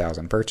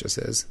 40,000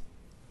 purchases?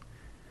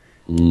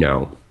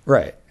 No.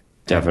 Right.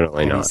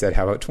 Definitely not. He said,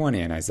 how about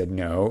 20? And I said,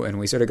 no. And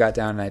we sort of got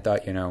down and I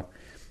thought,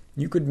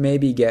 you could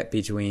maybe get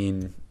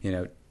between,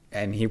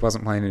 and he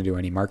wasn't planning to do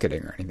any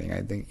marketing or anything.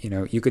 I think,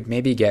 you could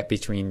maybe get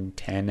between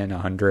 10 and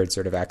 100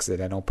 sort of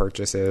accidental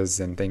purchases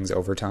and things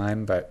over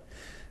time. But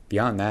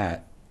beyond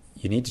that,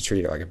 you need to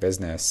treat it like a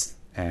business.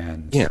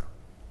 And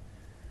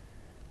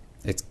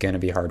it's going to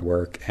be hard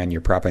work and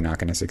you're probably not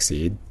going to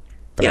succeed.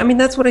 But yeah, I mean,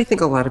 that's what I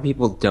think a lot of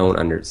people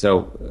don't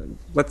So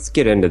let's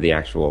get into the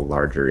actual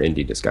larger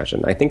indie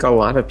discussion. I think a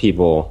lot of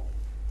people,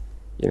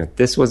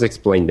 this was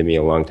explained to me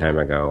a long time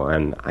ago,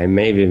 and I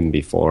may have even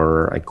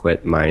before I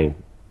quit my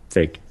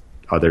fake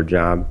other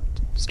job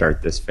to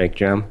start this fake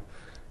job.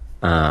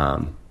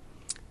 But,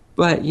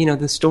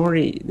 the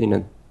story,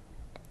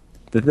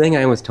 the thing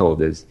I was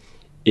told is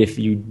if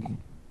you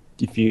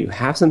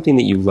have something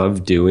that you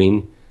love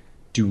doing,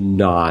 do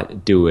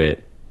not do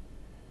it.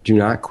 Do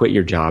not quit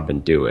your job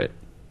and do it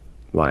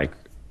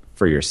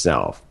for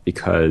yourself,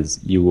 because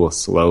you will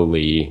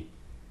slowly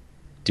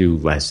do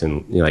less,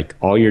 and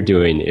all you're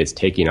doing is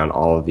taking on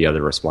all of the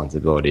other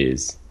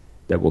responsibilities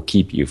that will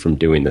keep you from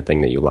doing the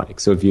thing that you like.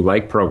 So if you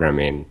like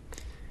programming,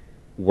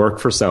 work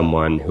for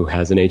someone who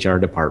has an HR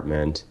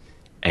department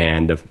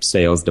and a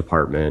sales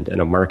department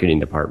and a marketing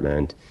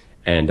department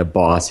and a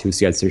boss who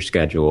sets your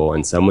schedule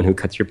and someone who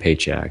cuts your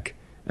paycheck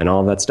and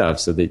all that stuff,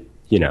 so that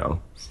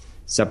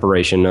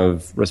separation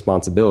of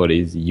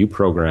responsibilities. You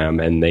program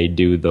and they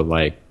do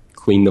the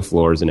clean the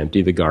floors and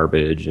empty the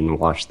garbage and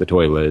wash the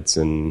toilets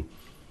and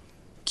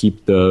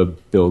keep the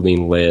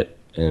building lit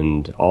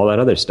and all that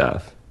other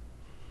stuff.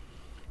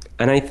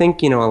 And I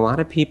think, a lot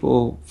of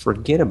people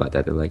forget about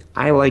that. They're like,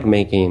 I like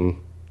making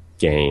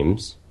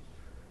games.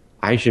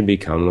 I should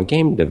become a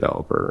game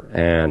developer.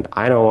 And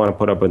I don't want to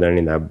put up with any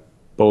of that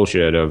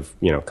bullshit of,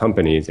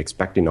 companies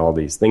expecting all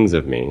these things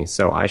of me.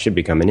 So I should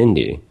become an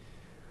indie.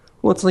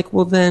 Well, it's like,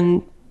 well,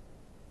 then,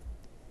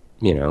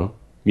 you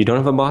don't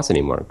have a boss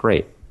anymore.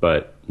 Great.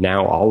 But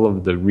now all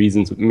of the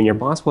reasons, your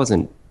boss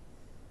wasn't,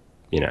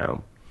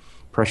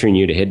 pressuring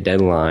you to hit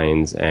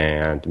deadlines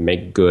and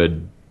make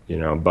good,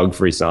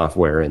 bug-free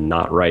software and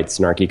not write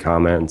snarky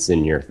comments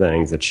in your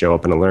things that show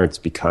up in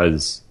alerts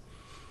because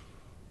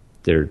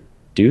they're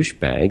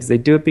douchebags. They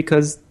do it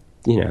because,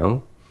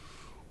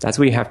 that's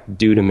what you have to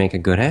do to make a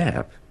good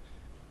app.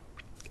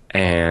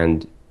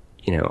 And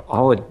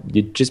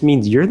it just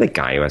means you're the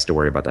guy who has to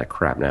worry about that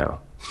crap now.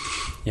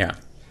 Yeah.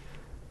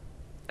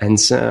 And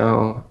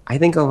so I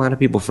think a lot of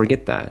people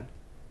forget that.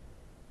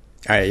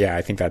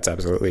 I think that's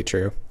absolutely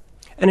true.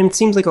 And it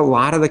seems like a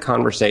lot of the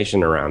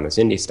conversation around this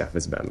indie stuff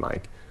has been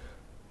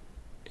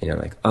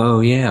oh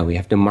yeah, we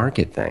have to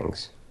market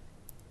things.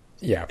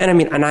 Yeah.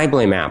 And I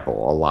blame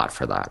Apple a lot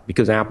for that,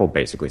 because Apple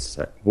basically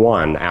said,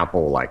 one,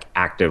 Apple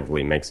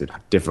actively makes it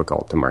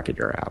difficult to market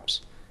your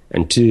apps.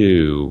 And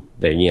two,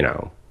 they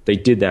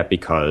did that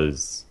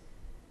because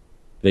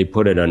they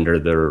put it under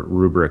the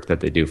rubric that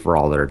they do for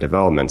all their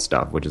development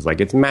stuff, which is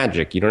it's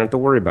magic. You don't have to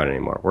worry about it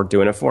anymore. We're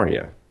doing it for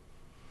you.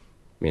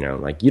 You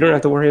don't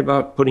have to worry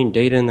about putting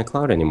data in the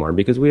cloud anymore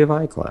because we have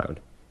iCloud.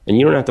 And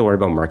you don't have to worry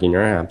about marketing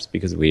your apps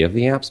because we have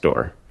the App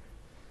Store.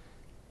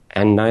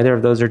 And neither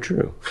of those are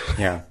true.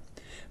 Yeah.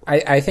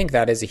 I think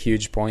that is a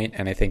huge point,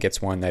 and I think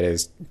it's one that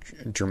is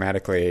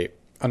dramatically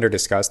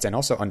under-discussed and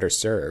also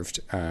underserved,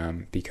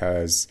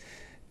 because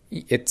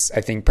it's,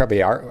 I think,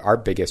 probably our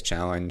biggest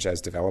challenge as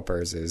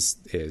developers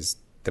is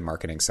the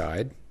marketing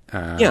side.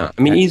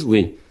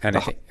 Easily. And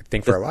I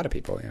think for a lot of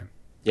people, yeah.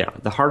 Yeah,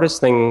 the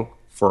hardest thing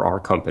for our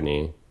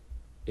company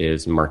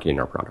is marketing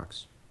our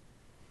products.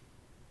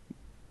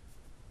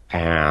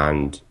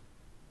 And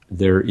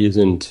there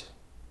isn't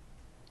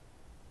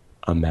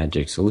a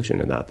magic solution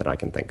to that I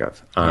can think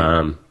of.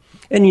 Yeah.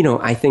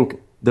 I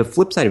think the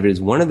flip side of it is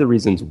one of the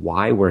reasons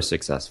why we're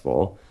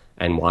successful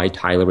and why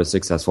Tyler was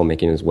successful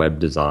making his web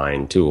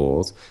design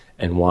tools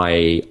and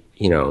why,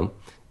 a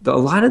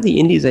lot of the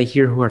indies I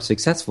hear who are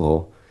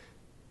successful,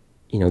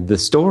 the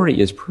story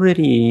is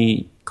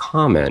pretty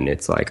common.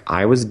 It's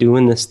I was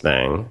doing this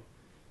thing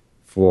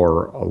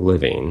for a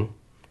living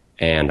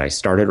and I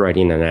started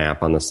writing an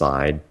app on the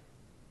side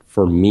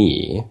for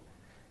me.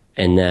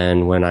 And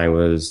then when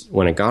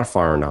it got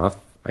far enough,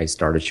 I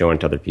started showing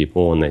to other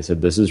people and they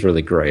said, this is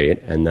really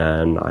great. And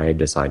then I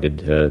decided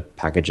to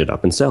package it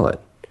up and sell it.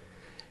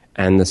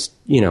 And this,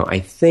 I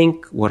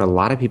think what a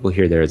lot of people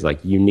hear there is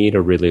you need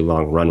a really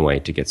long runway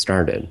to get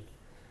started.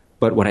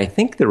 But what I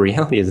think the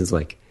reality is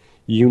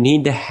you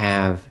need to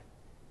have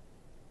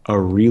a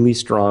really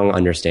strong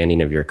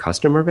understanding of your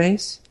customer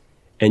base,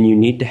 and you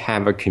need to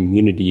have a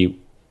community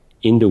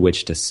into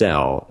which to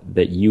sell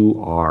that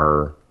you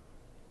are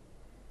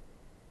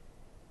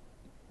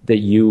that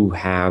you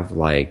have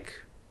like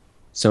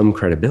some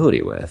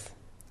credibility with.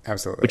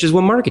 Absolutely. Which is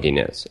what marketing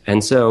is.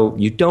 And so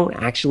you don't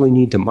actually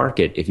need to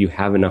market if you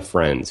have enough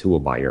friends who will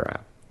buy your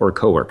app or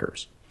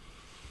coworkers.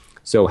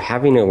 So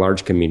having a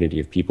large community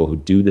of people who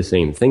do the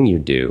same thing you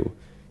do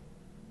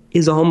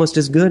is almost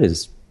as good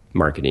as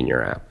marketing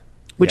your app,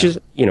 which is,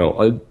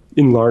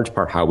 in large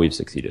part how we've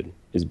succeeded,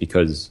 is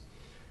because,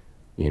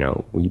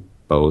 we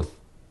both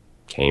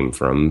came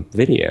from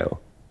video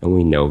and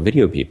we know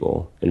video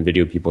people and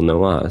video people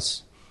know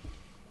us.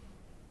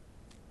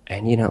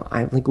 And,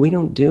 we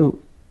don't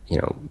do,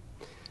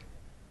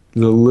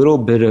 the little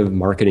bit of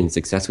marketing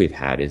success we've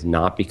had is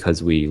not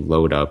because we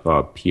load up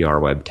a PR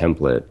web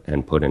template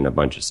and put in a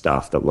bunch of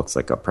stuff that looks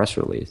like a press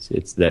release.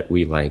 It's that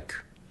we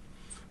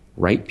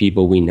write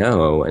people we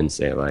know and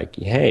say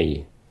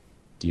hey,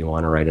 do you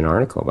want to write an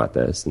article about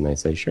this? And they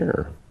say,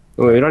 sure.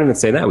 Well, we don't even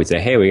say that. We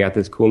say, hey, we got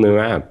this cool new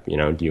app.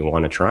 Do you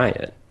want to try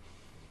it?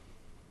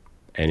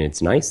 And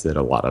it's nice that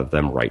a lot of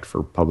them write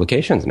for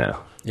publications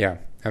now. Yeah,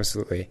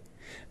 absolutely.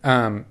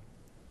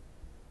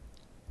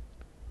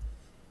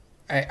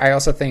 I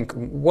also think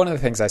one of the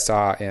things I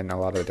saw in a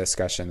lot of the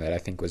discussion that I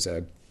think was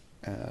a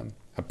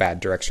bad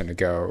direction to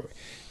go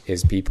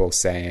is people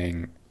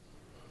saying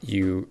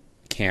you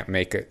can't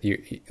make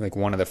it.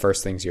 One of the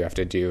first things you have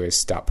to do is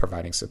stop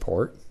providing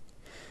support.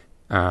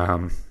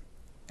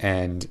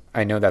 And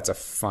I know that's a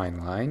fine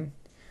line,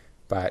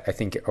 but I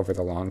think over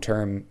the long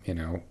term,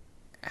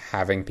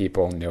 having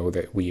people know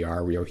that we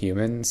are real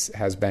humans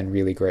has been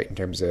really great in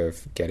terms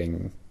of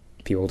getting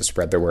people to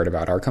spread the word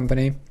about our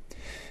company.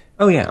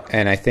 Oh, yeah.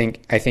 And I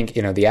think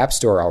the App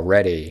Store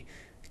already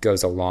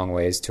goes a long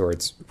ways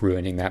towards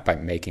ruining that by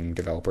making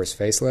developers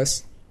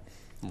faceless.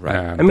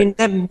 Right.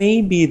 That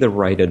may be the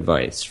right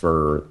advice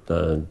for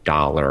the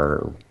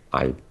dollar.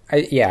 I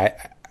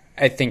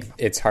think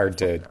it's hard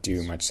to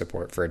do much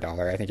support for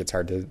 $1. I think it's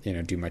hard to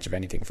do much of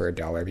anything for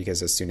 $1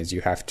 because as soon as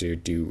you have to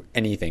do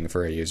anything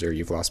for a user,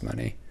 you've lost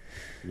money.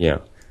 Yeah.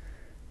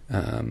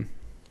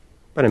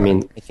 But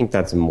I think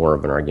that's more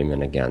of an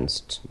argument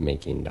against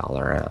making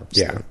dollar apps.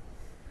 Yeah.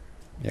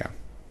 Yeah.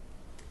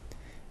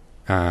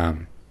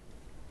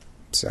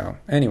 So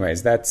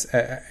anyways, that's,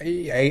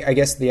 I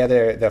guess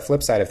the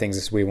flip side of things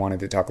is we wanted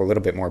to talk a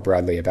little bit more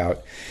broadly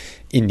about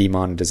indie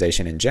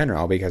monetization in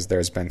general, because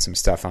there's been some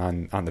stuff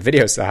on the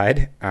video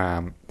side,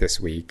 this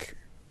week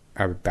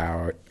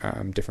about,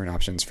 different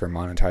options for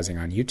monetizing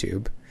on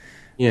YouTube.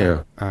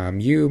 Yeah.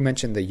 You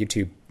mentioned the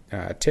YouTube,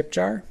 tip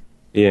jar.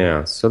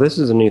 Yeah. So this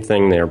is a new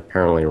thing they're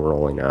apparently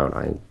rolling out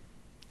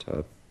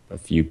to a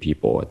few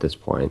people at this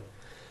point.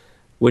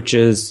 Which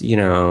is,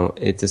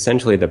 it's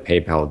essentially the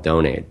PayPal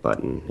donate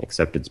button,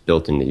 except it's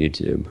built into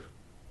YouTube.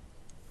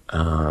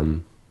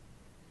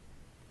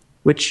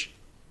 Which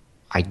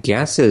I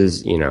guess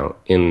is,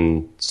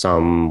 in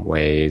some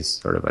ways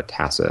sort of a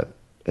tacit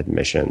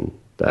admission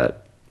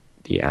that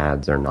the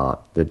ad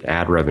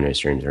revenue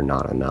streams are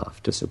not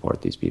enough to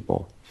support these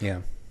people.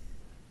 Yeah.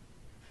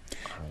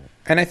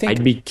 And I think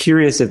I'd be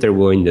curious if they're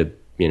willing to,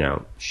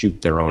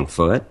 shoot their own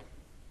foot.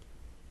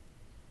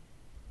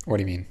 What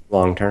do you mean?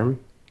 Long term?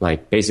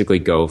 Basically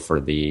go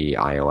for the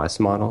iOS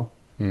model,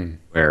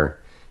 where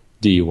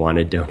do you want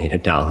to donate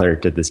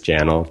 $1 to this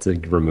channel to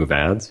remove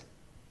ads?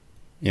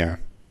 Yeah.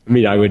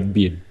 I'd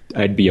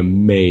be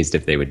amazed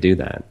if they would do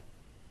that.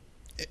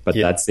 But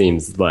that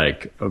seems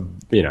like,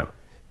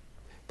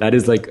 that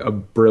is like a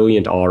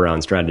brilliant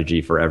all-around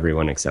strategy for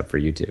everyone except for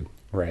YouTube.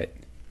 Right.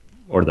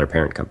 Or their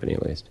parent company,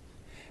 at least.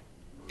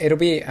 It'll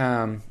be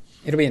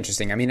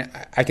interesting.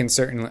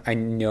 I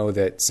know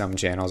that some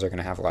channels are going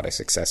to have a lot of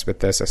success with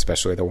this,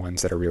 especially the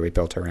ones that are really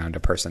built around a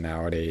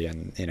personality.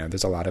 And,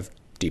 there's a lot of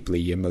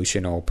deeply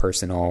emotional,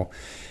 personal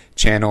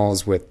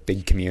channels with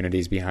big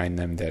communities behind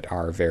them that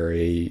are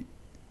very,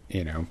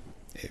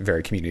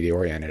 very community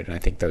oriented. And I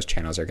think those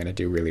channels are going to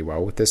do really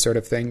well with this sort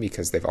of thing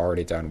because they've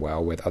already done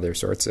well with other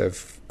sorts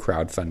of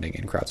crowdfunding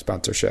and crowd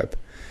sponsorship.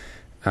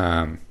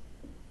 I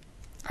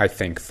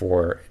think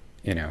for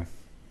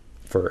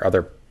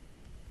other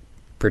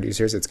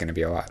producers, it's going to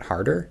be a lot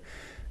harder.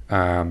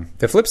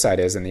 The flip side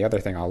is, and the other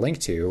thing I'll link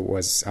to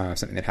was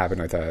something that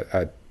happened with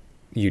a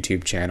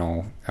YouTube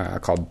channel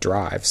called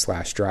Drive. This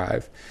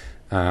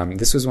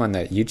was one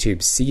that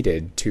YouTube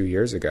seeded 2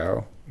 years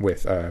ago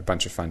with a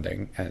bunch of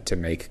funding to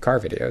make car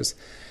videos.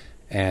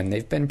 And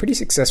they've been pretty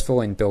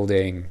successful in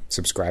building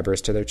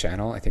subscribers to their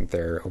channel. I think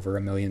they're over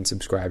 1 million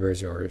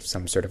subscribers or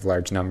some sort of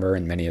large number,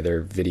 and many of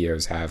their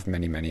videos have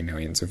many, many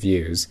millions of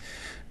views.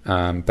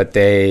 But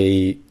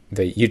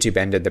YouTube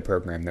ended the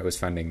program that was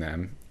funding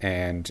them,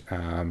 and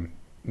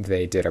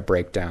they did a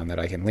breakdown that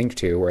I can link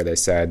to where they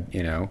said,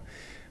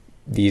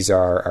 these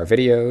are our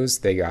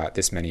videos, they got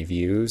this many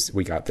views,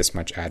 we got this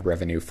much ad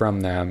revenue from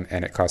them,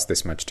 and it cost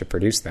this much to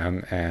produce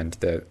them, and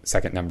the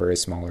second number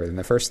is smaller than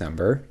the first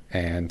number,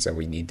 and so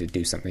we need to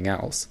do something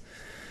else.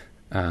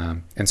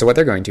 And so what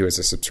they're going to is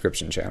a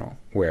subscription channel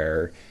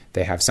where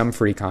they have some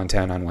free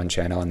content on one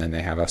channel, and then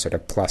they have a sort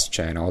of plus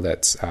channel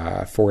that's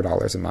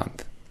 $4 a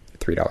month.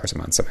 $3 a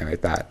month, something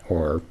like that,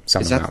 or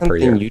some amount per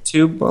year. Is that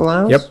something YouTube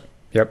allows? Yep.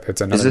 Yep,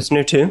 it's another. Is this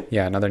new too?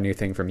 Yeah, another new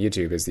thing from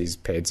YouTube is these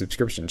paid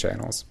subscription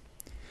channels.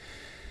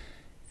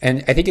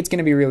 And I think it's going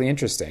to be really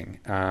interesting.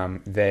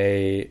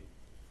 They,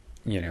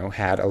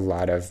 had a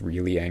lot of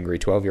really angry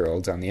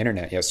 12-year-olds on the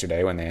internet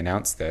yesterday when they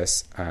announced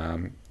this,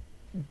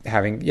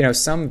 having,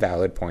 some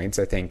valid points.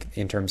 I think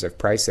in terms of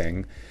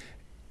pricing,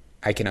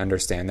 I can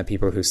understand the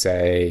people who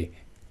say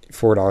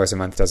 $4 a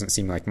month doesn't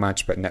seem like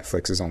much, but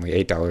Netflix is only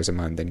 $8 a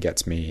month and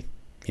gets me,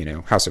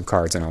 House of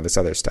Cards and all this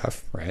other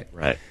stuff, right?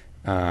 Right.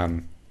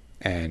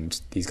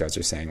 And these guys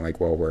are saying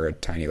like, well, we're a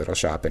tiny little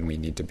shop and we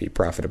need to be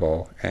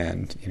profitable,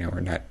 and we're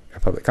not a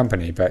public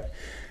company. But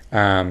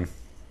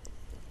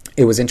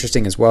it was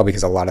interesting as well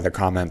because a lot of the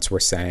comments were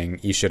saying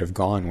you should have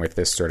gone with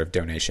this sort of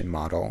donation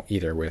model,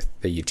 either with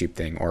the YouTube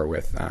thing or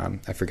with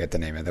I forget the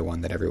name of the one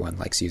that everyone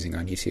likes using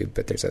on YouTube,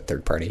 but there's a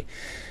third party.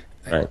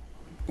 Right.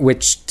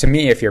 Which to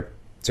me, if you're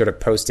sort of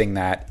posting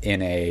that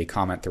in a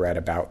comment thread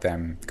about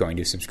them going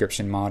to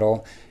subscription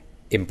model,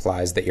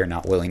 implies that you're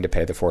not willing to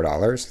pay the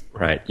 $4.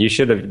 Right. You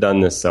should have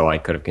done this so I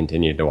could have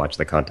continued to watch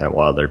the content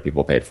while other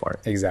people paid for it.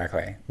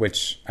 Exactly.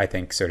 Which I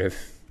think sort of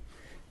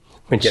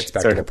gets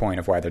back to the point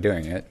of why they're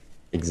doing it.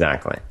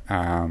 Exactly.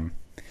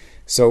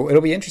 So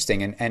it'll be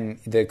interesting. And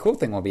the cool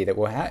thing will be that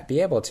we'll be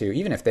able to,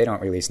 even if they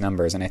don't release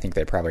numbers, and I think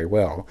they probably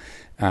will,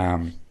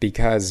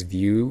 because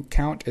view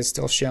count is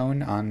still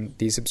shown on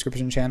these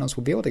subscription channels,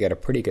 we'll be able to get a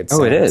pretty good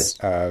sense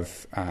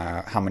of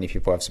how many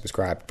people have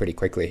subscribed pretty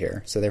quickly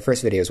here. So their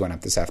first videos went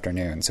up this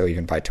afternoon. So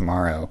even by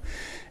tomorrow,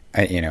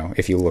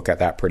 if you look at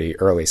that pretty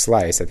early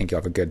slice, I think you'll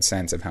have a good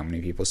sense of how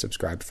many people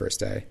subscribed first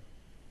day.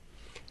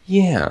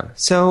 Yeah.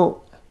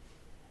 So...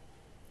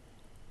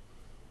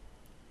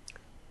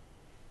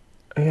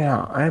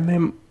 yeah,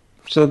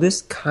 so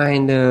this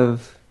kind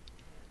of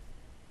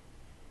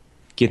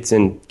gets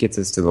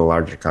us to the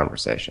larger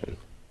conversation,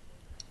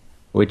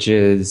 which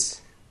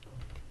is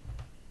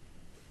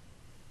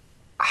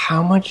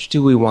how much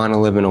do we want to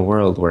live in a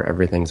world where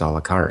everything's a la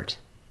carte?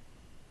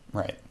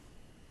 Right.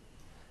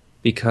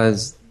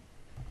 Because,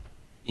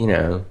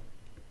 and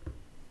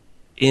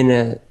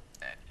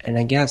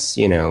I guess,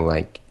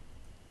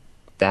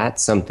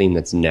 that's something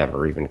that's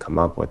never even come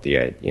up with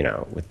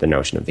with the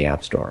notion of the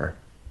App Store.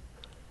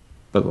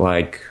 But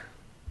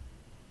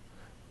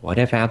what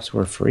if apps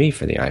were free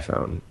for the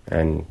iPhone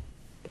and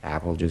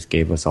Apple just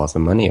gave us all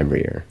some money every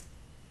year?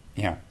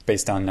 Yeah,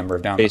 based on number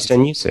of downloads. Based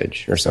on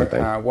usage or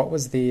something. What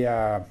was the,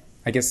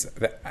 I guess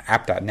the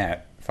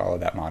app.net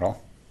followed that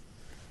model.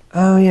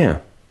 Oh, yeah.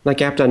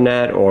 Like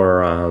app.net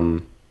or,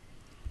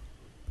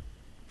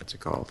 what's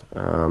it called?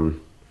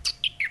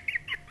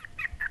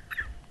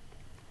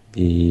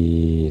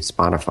 The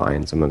Spotify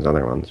and some of those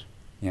other ones.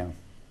 Yeah.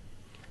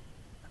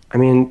 I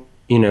mean...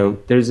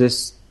 there's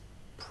this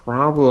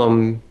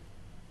problem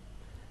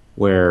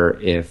where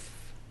if...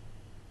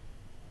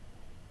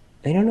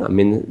 I don't know. I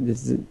mean,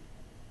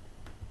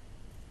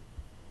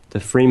 the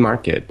free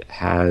market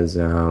has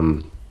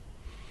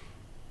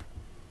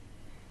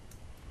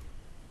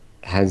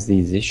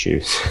these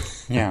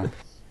issues. Yeah.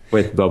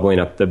 With bubbling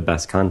up the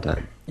best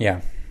content.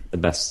 Yeah. The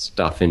best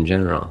stuff in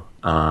general.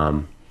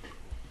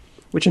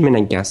 Which, I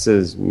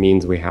guess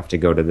means we have to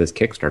go to this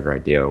Kickstarter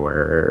idea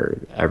where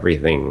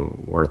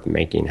everything worth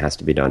making has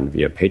to be done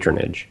via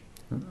patronage.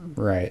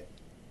 Right.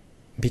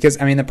 Because,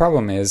 the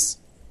problem is,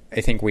 I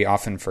think we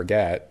often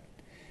forget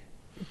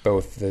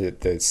both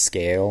the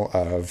scale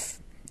of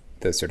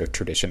the sort of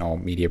traditional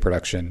media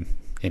production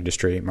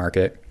industry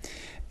market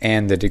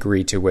and the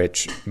degree to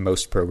which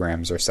most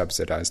programs are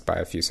subsidized by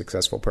a few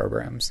successful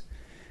programs.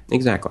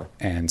 Exactly.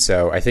 And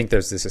so I think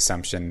there's this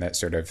assumption that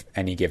sort of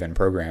any given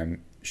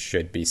program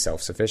should be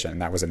self-sufficient.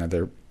 And that was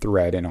another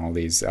thread in all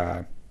these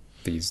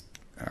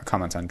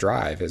comments on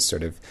Drive is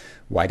sort of,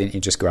 why didn't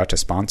you just go out to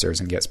sponsors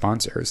and get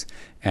sponsors?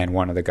 And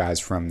one of the guys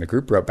from the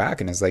group wrote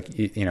back and is like,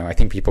 I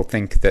think people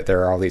think that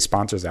there are all these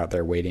sponsors out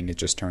there waiting to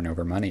just turn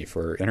over money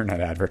for internet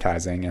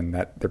advertising, and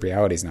that the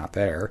reality is not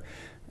there.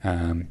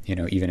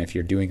 Even if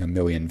you're doing 1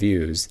 million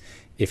views,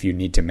 if you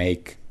need to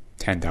make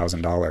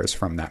 $10,000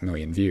 from that 1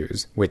 million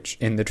views, which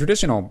in the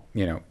traditional,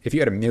 if you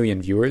had 1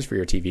 million viewers for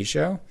your TV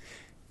show,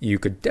 you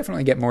could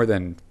definitely get more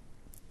than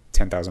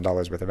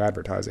 $10,000 worth of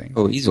advertising.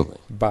 Oh, easily.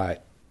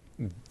 But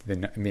the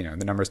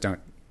numbers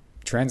don't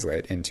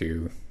translate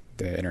into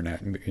the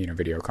internet,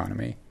 video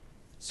economy.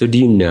 So do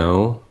you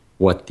know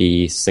what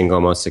the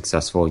single most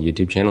successful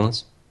YouTube channel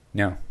is?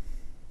 No.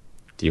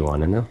 Do you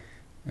want to know?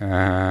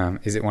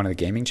 Is it one of the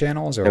gaming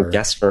channels or?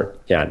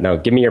 No,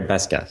 give me your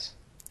best guess.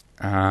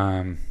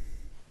 I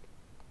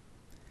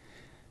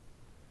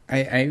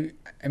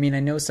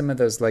know some of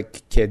those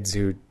like kids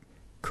who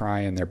cry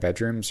in their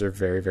bedrooms are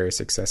very, very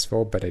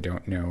successful, but I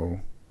don't know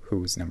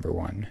who's number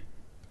one.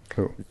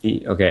 Who?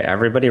 Okay,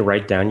 everybody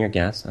write down your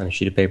guess on a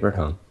sheet of paper at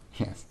home.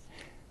 Yes.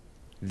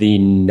 The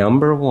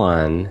number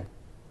one,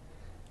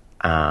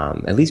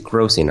 at least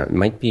grossing, it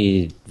might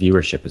be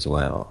viewership as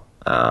well,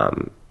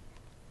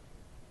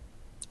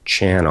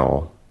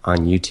 channel on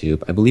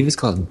YouTube, I believe it's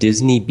called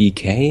Disney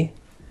BK,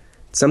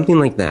 something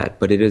like that,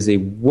 but it is a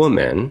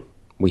woman,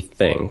 we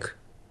think.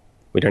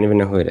 We don't even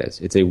know who it is.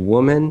 It's a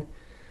woman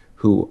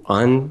who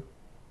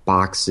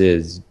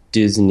unboxes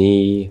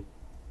Disney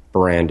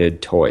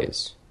branded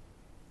toys.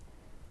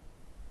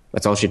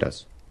 That's all she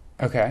does.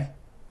 Okay.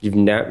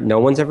 No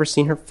one's ever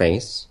seen her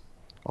face.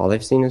 All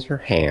they've seen is her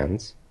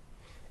hands.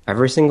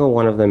 Every single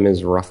one of them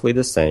is roughly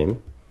the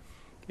same.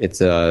 It's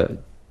a,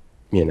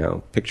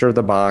 picture of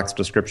the box,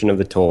 description of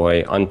the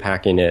toy,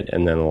 unpacking it,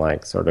 and then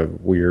like sort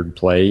of weird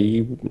play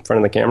in front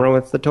of the camera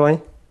with the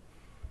toy.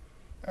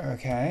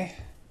 Okay.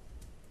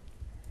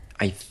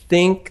 I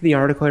think the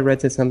article I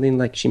read said something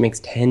like she makes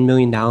 $10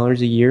 million a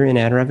year in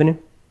ad revenue.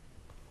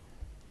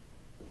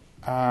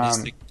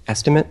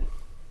 Estimate?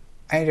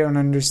 I don't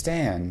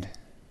understand.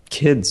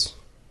 Kids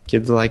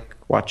like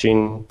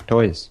watching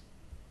toys.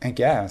 I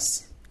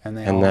guess. And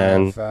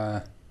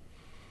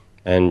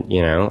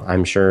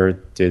I'm sure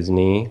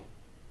Disney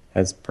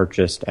has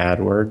purchased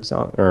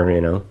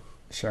AdWords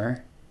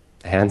Sure.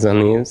 ads on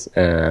these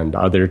and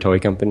other toy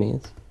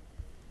companies.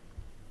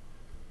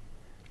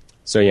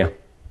 So yeah.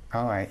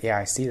 Oh,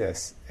 I see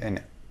this. An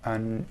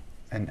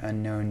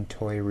unknown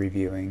toy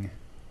reviewing.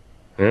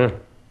 Yeah.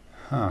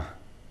 Huh.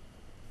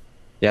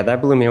 Yeah,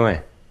 that blew me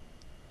away.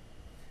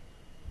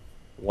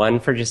 One,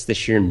 for just the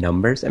sheer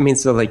numbers. I mean,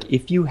 so like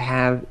if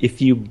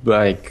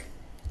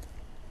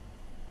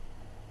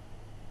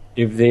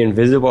the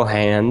invisible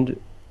hand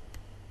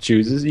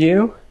chooses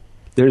you,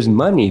 there's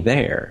money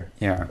there.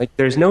 Yeah. Like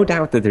there's no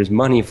doubt that there's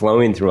money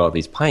flowing through all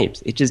these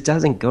pipes. It just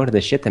doesn't go to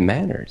the shit that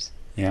matters.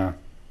 Yeah.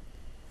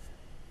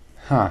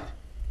 Huh.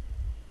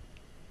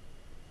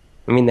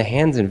 I mean, the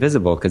hand's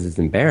invisible because it's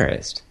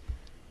embarrassed.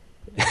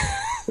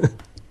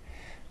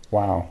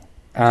 Wow.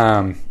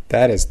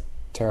 That is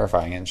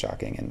terrifying and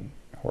shocking and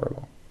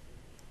horrible.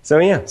 So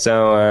yeah.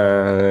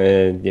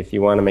 If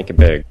you want to make it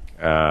big,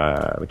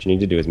 what you need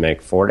to do is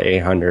make 400 to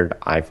 800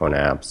 iPhone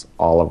apps,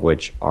 all of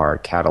which are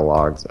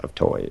catalogs of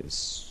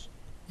toys.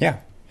 Yeah.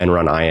 And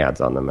run iAds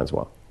on them as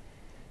well.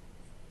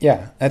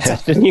 Yeah.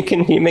 That's Can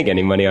you make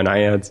any money on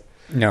iAds?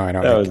 No, I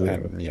don't. That was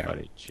a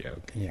funny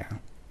joke. Yeah.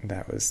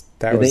 That was.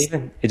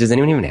 Does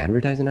anyone even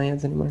advertise in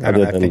iAds anymore?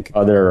 I think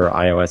other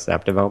iOS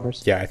app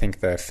developers? Yeah, I think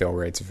the fill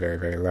rate's very,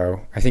 very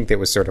low. I think it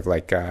was sort of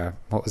like,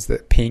 what was the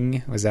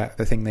Ping? Was that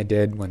the thing they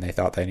did when they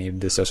thought they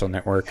needed the social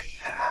network?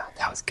 Yeah,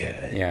 that was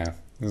good. Yeah.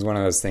 It was one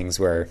of those things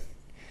where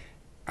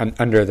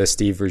under the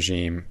Steve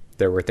regime,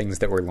 there were things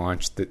that were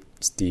launched that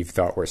Steve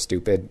thought were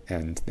stupid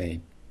and they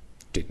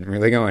didn't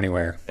really go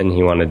anywhere. And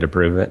he wanted to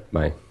prove it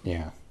by...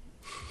 Yeah.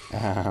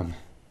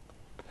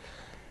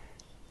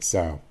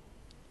 So...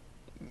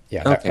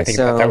 Yeah, I think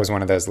that was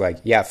one of those like,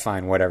 yeah,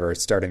 fine, whatever,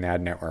 start an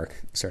ad network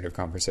sort of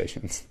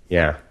conversations.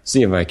 Yeah,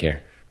 see if I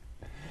care.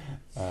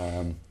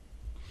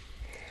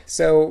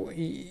 So,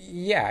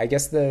 yeah, I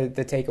guess the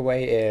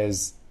takeaway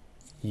is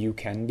you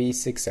can be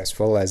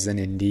successful as an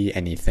indie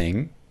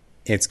anything.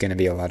 It's going to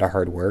be a lot of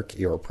hard work.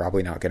 You're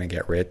probably not going to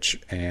get rich,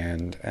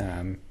 and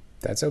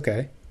that's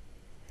okay.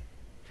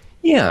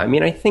 Yeah, I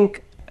mean, I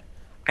think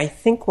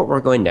what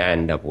we're going to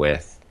end up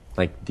with,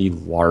 like the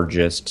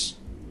largest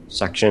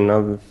section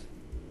of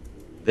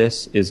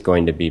this is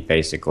going to be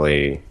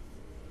basically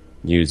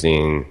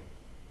using,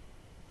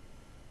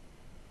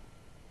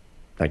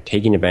 like,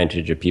 taking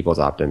advantage of people's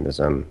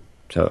optimism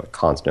to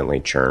constantly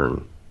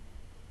churn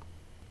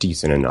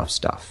decent enough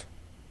stuff.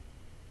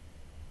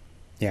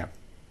 Yeah.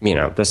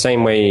 The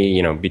same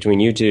way, between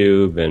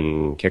YouTube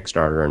and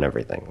Kickstarter and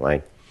everything.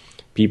 Like,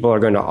 people are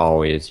going to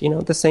always,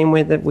 the same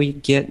way that we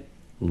get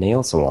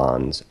nail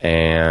salons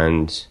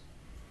and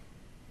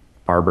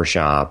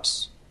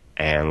barbershops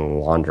and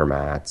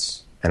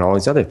laundromats and all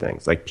these other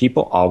things. Like,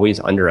 people always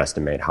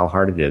underestimate how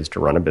hard it is to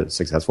run a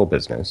successful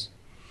business.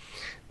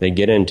 They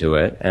get into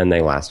it, and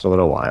they last a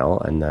little while,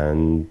 and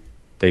then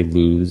they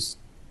lose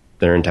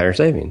their entire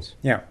savings.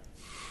 Yeah.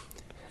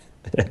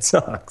 It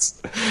sucks.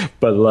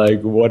 But,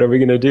 like, what are we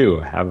going to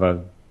do? Have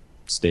a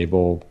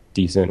stable,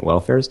 decent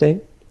welfare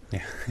state?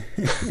 Yeah.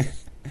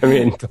 I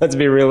mean, let's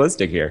be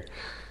realistic here.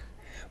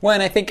 Well,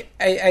 and I think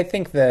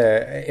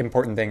the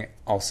important thing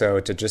also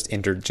to just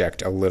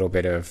interject a little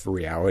bit of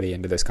reality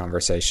into this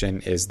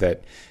conversation is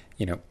that,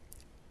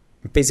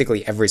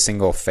 basically every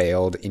single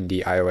failed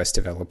indie iOS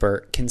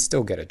developer can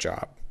still get a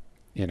job.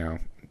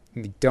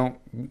 Don't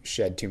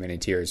shed too many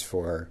tears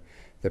for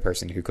the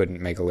person who couldn't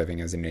make a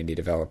living as an indie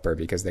developer,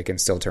 because they can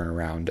still turn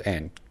around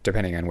and,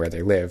 depending on where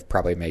they live,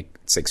 probably make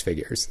six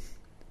figures.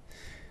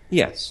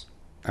 Yes.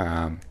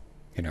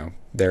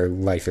 Their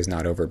life is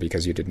not over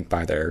because you didn't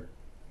buy their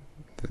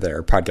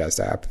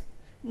podcast app.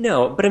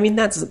 No, but I mean,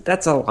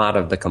 that's a lot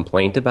of the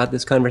complaint about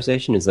this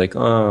conversation is like,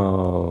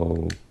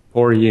 oh,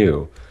 poor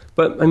you.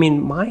 But I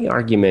mean, my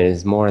argument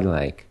is more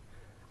like,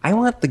 I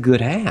want the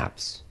good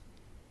apps.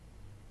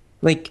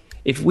 Like,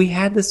 if we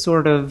had this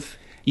sort of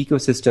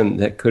ecosystem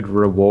that could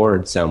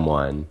reward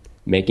someone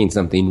making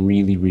something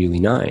really, really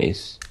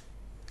nice,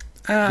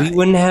 we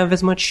wouldn't have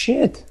as much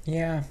shit.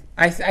 Yeah.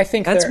 I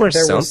think that's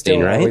there will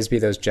still right? always be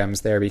those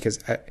gems there, because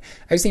I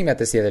was thinking about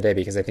this the other day,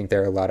 because I think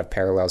there are a lot of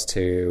parallels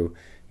to,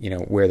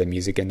 where the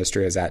music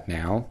industry is at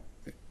now,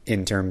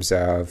 in terms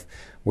of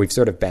we've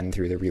sort of been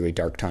through the really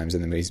dark times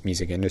in the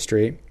music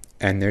industry,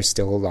 and there's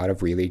still a lot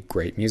of really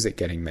great music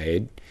getting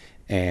made.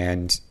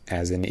 And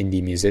as an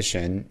indie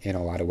musician, in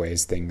a lot of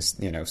ways, things,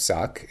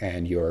 suck,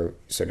 and your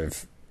sort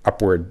of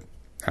upward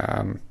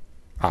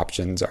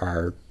options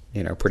are,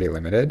 pretty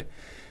limited.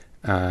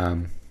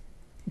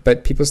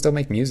 But people still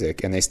make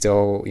music, and they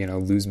still,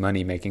 lose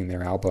money making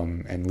their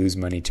album and lose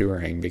money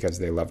touring because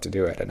they love to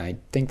do it. And I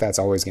think that's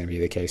always going to be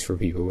the case for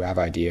people who have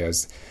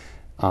ideas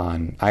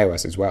on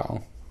iOS as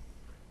well.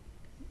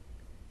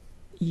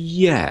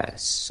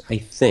 Yes, I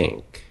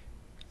think.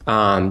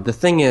 The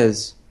thing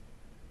is,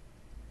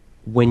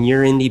 when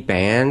you're indie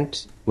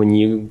band, when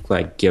you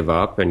give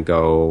up and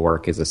go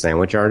work as a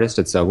sandwich artist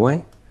at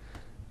Subway,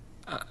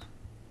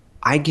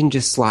 I can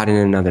just slot in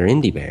another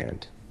indie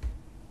band.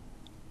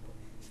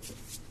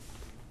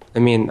 I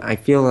mean, I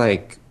feel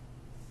like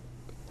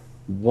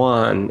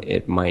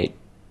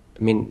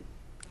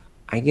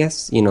I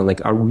guess,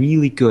 a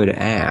really good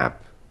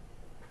app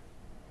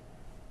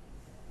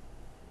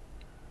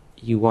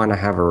you want to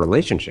have a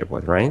relationship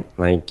with, right?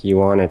 Like, you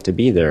want it to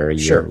be there a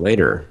year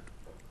later.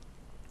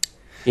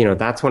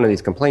 That's one of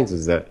these complaints,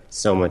 is that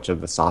so much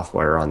of the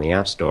software on the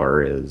App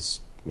Store is,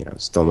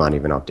 still not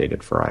even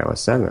updated for iOS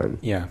 7.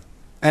 Yeah.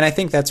 And I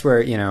think that's where,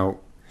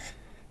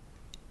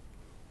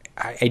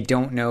 I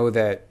don't know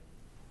that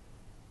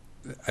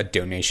a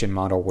donation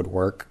model would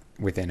work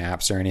within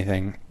apps or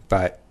anything,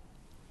 but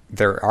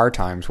there are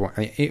times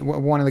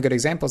one of the good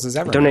examples is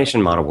Evernote. A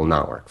donation model will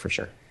not work for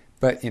sure.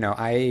 But,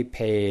 I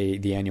pay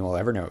the annual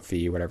Evernote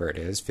fee, whatever it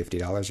is,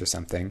 $50 or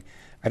something.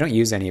 I don't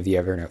use any of the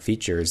Evernote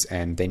features,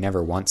 and they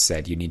never once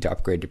said you need to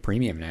upgrade to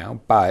premium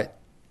now, but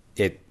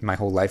my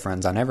whole life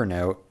runs on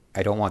Evernote.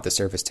 I don't want the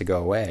service to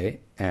go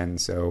away,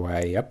 and so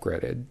I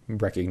upgraded,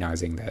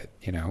 recognizing that,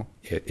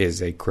 it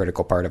is a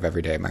critical part of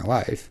every day of my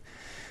life.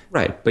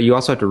 Right, but you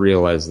also have to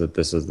realize that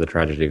this is the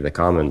tragedy of the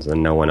commons,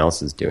 and no one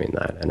else is doing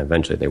that, and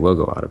eventually they will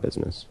go out of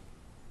business.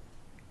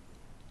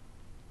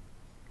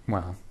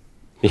 Wow.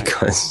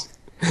 Because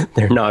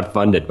they're not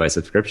funded by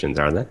subscriptions,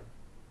 are they?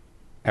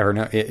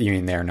 Evernote, you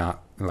mean they're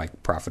not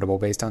profitable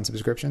based on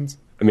subscriptions?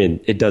 I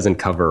mean, it doesn't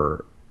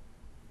cover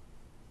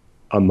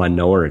a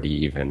minority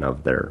even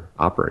of their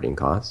operating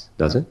costs,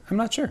 does it? I'm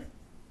not sure.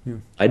 Yeah.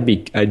 I'd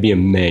be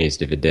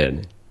amazed if it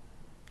did.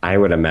 I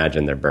would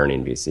imagine they're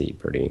burning VC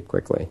pretty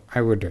quickly.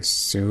 I would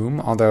assume,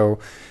 although,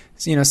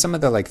 some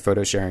of the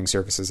photo sharing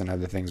services and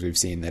other things we've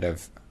seen that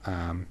have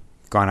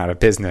gone out of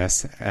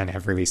business and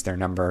have released their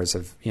numbers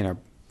have,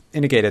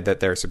 indicated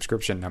that their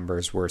subscription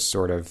numbers were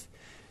sort of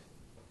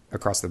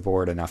across the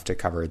board enough to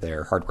cover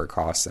their hardware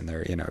costs and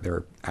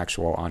their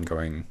actual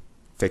ongoing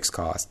fixed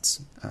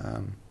costs.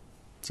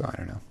 So I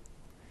don't know.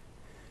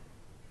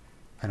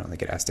 I don't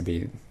think it has to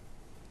be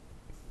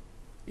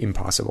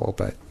impossible,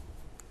 but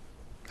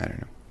I don't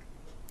know.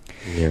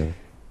 Yeah.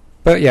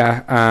 But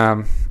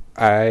yeah,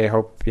 I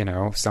hope,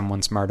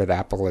 someone smart at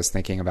Apple is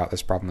thinking about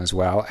this problem as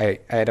well. I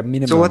at a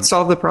minimum. So let's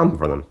solve the problem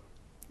for them.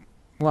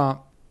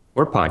 Well,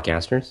 we're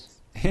podcasters.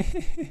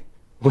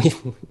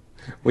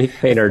 We've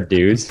paid our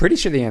dues. Pretty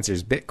sure the answer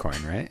is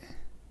Bitcoin, right?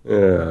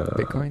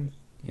 Bitcoin?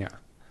 Yeah.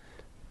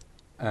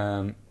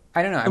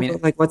 I don't know. I mean,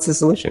 what's the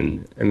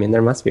solution? I mean,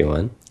 there must be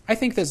one. I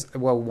think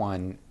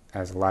one,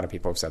 as a lot of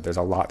people have said, there's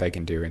a lot they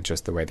can do in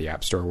just the way the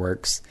App Store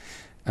works.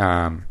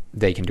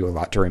 They can do a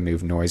lot to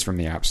remove noise from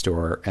the App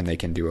Store, and they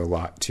can do a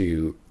lot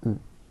to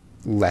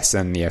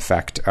lessen the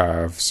effect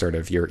of sort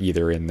of you're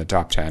either in the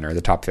top 10 or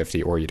the top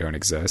 50 or you don't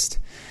exist.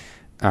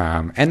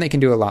 And they can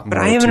do a lot more. But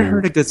I haven't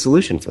heard a good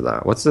solution for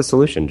that. What's the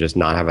solution? Just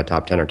not have a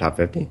top 10 or top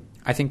 50?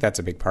 I think that's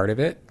a big part of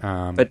it.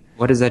 But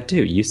what does that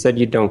do? You said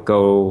you don't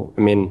go.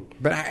 I mean,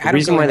 but the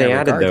reason why they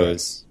added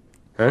those.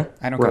 Huh?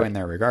 I don't go in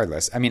there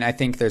regardless. I mean, I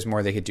think there's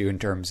more they could do in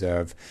terms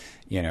of,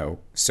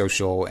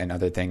 social and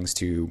other things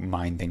to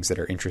mine things that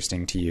are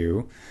interesting to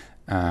you.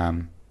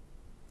 I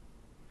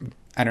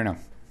don't know.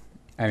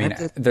 I mean,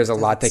 there's a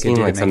lot they could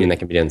do. Like something that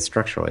can be done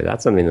structurally.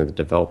 That's something that the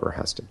developer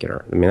has to get.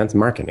 I mean, that's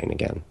marketing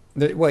again.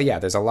 Well, yeah,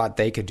 there's a lot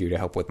they could do to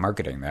help with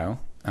marketing, though.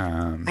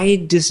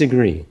 I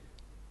disagree.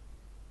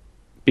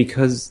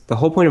 Because the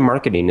whole point of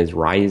marketing is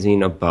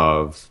rising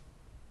above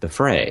the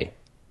fray.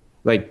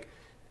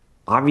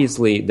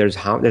 Obviously, there's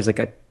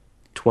a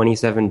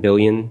 27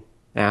 billion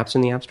apps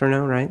in the App Store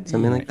now, right?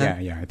 Something like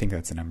that? Yeah, I think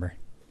that's the number.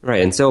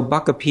 Right, and so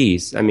 $1 a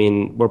piece, I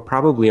mean, we're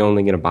probably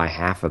only going to buy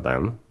half of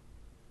them,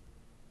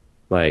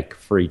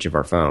 for each of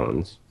our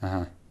phones.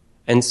 Uh-huh.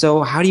 And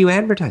so how do you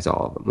advertise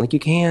all of them? You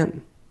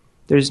can't.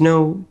 There's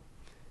no...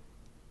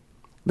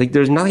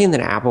 there's nothing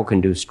that Apple can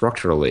do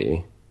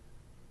structurally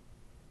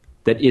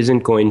that isn't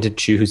going to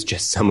choose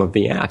just some of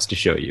the apps to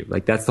show you.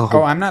 That's the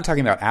whole... Oh, I'm not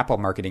talking about Apple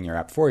marketing your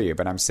app for you,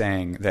 but I'm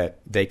saying that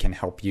they can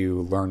help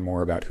you learn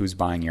more about who's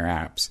buying your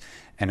apps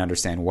and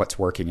understand what's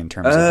working in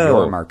terms of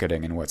your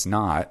marketing and what's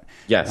not.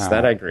 Yes,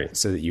 that I agree.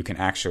 So that you can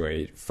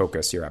actually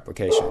focus your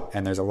application.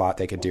 And there's a lot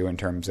they could do in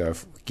terms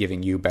of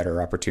giving you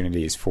better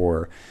opportunities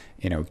for,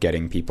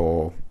 getting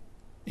people,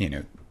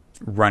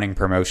 running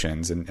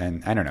promotions.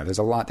 And I don't know, there's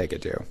a lot they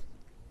could do.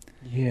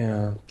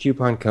 Yeah.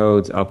 Coupon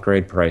codes,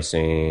 upgrade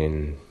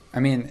pricing.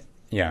 I mean,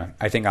 Yeah,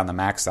 I think on the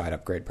Mac side,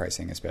 upgrade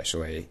pricing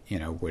especially,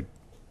 would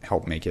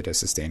help make it a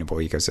sustainable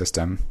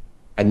ecosystem.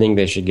 I think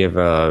they should give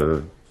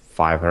a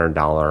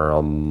 $500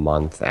 a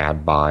month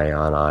ad buy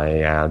on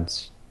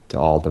iAds to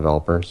all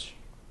developers,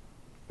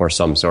 or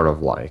some sort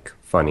of like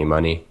funny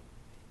money.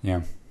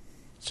 Yeah.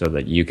 So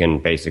that you can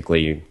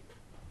basically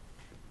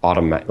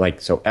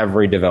so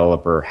every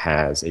developer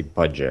has a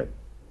budget,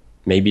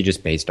 maybe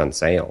just based on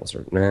sales,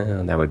 or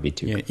that would be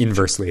too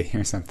inversely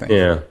or something.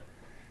 Yeah.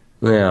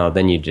 Well,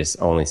 then you just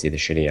only see the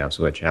shitty apps,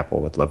 which Apple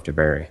would love to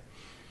bury.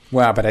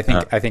 Well, but I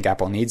think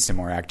Apple needs to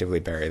more actively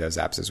bury those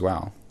apps as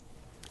well.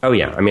 Oh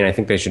yeah, I mean, I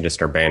think they should just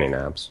start banning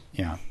apps.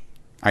 Yeah,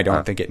 I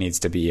don't think it needs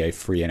to be a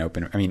free and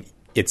open. I mean,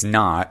 it's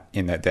not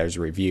in that there's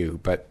a review,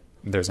 but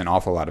there's an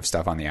awful lot of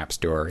stuff on the App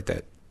Store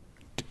that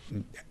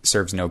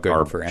serves no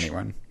good for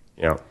anyone.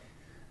 Yeah.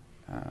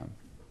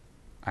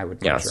 I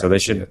would. So they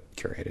should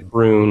curated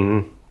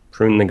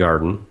prune the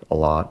garden a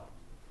lot.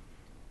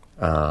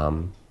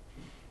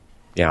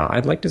 Yeah,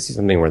 I'd like to see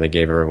something where they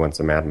gave everyone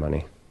some ad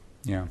money.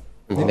 Yeah.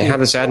 I mean, they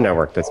have this ad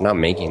network that's not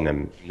making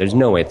them. There's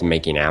no way it's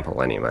making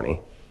Apple any money.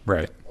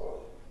 Right.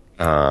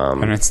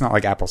 And it's not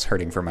like Apple's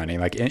hurting for money.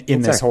 Like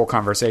in this whole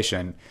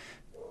conversation,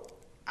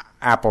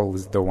 Apple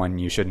is the one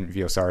you shouldn't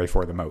feel sorry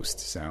for the most.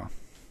 So.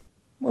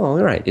 Well,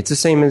 right. It's the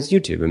same as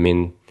YouTube. I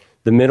mean,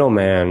 the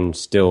middleman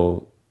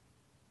still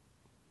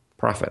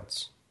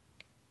profits.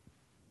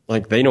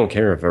 Like, they don't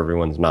care if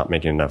everyone's not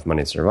making enough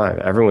money to survive.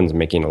 Everyone's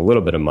making a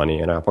little bit of money,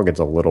 and Apple gets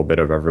a little bit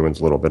of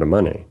everyone's little bit of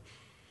money.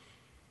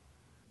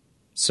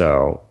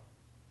 So,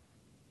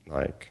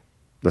 like,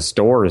 the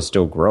store is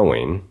still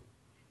growing.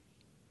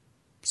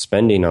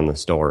 Spending on the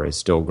store is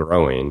still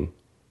growing.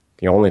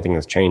 The only thing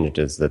that's changed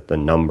is that the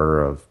number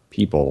of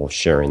people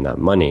sharing that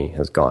money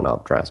has gone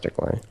up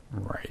drastically.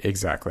 Right,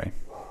 exactly.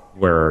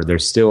 Where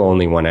there's still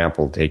only one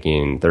Apple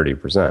taking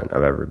 30%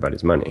 of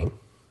everybody's money.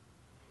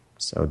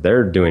 So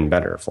they're doing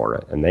better for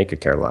it, and they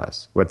could care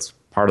less. What's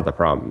part of the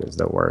problem is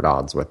that we're at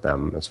odds with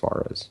them as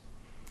far as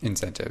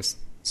incentives.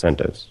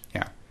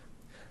 Yeah.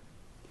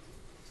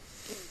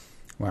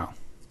 Wow.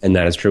 And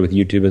that is true with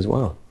YouTube as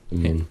well. I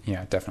mean,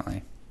 yeah,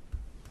 definitely.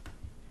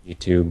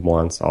 YouTube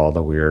wants all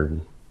the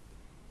weird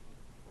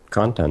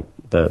content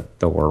that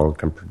the world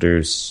can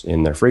produce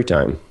in their free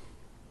time.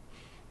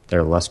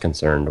 They're less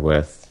concerned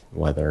with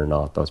whether or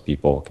not those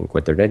people can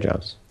quit their day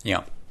jobs.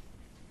 Yeah.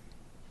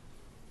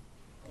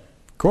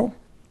 Cool.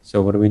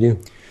 So what do we do?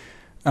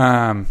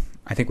 I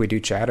think we do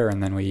chatter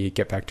and then we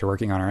get back to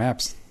working on our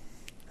apps.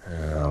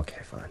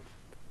 Okay,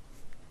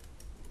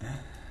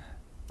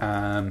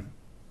 fine.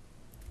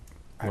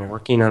 We're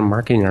working on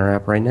marketing our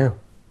app right now.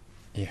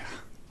 Yeah.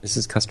 This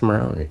is customer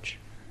outreach.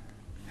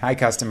 Hi,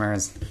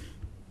 customers.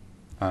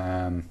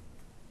 None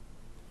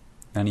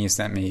of you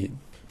sent me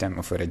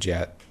demo footage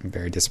yet. I'm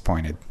very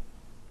disappointed.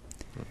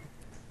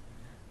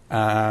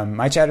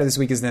 My chatter this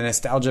week is the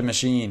Nostalgia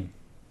Machine.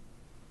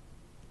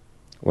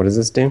 What does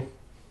this do?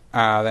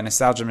 The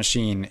Nostalgia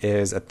Machine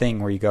is a thing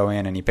where you go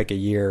in and you pick a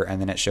year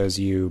and then it shows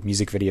you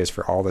music videos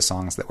for all the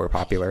songs that were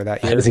popular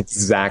that year. That is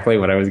exactly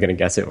what I was going to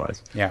guess it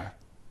was. Yeah.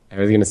 I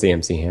was going to say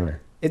MC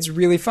Hammer. It's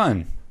really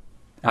fun.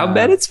 I'll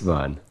bet it's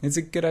fun. It's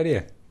a good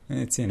idea.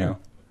 It's,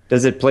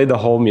 Does it play the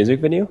whole music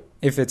video?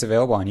 If it's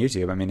available on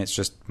YouTube. I mean, it's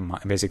just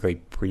basically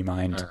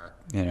pre-mined,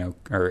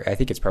 or I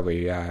think it's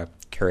probably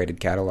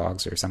curated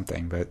catalogs or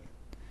something, but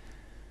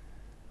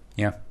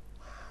yeah.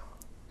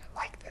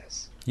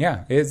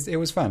 Yeah, it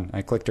was fun.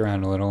 I clicked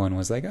around a little and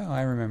was like, oh,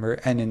 I remember.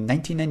 And in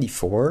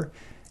 1994,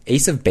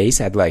 Ace of Base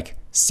had like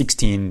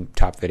 16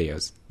 top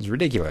videos. It was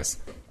ridiculous.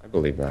 I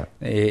believe that.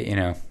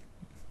 It,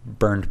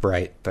 burned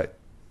bright, but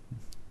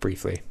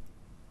briefly.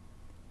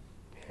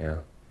 Yeah,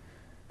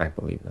 I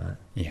believe that.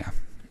 Yeah.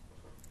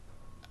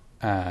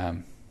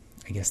 I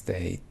guess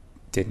they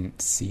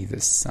didn't see the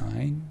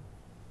sign.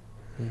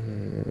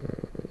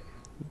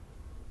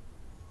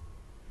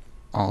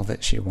 All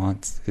that she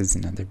wants is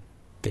another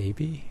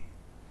baby.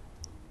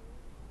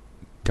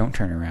 Don't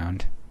turn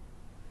around.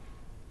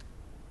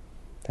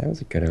 That was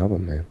a good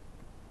album, man.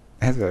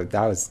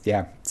 That was,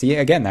 yeah. See,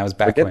 again, that was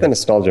back Forget when... the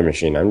Nostalgia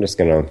Machine. I'm just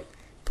going to...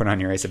 Put on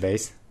your Ace of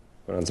Base?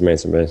 Put on some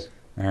Ace of Base.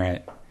 All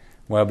right.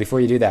 Well,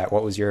 before you do that,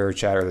 what was your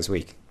chatter this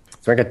week?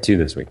 So I got 2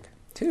 this week.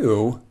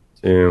 2?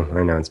 2.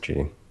 I know it's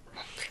cheating.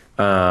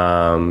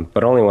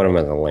 But only one of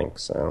them has a link,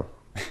 so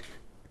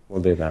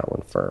we'll do that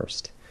one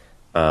first.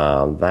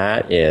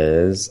 That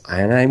is...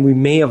 And we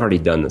may have already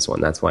done this one.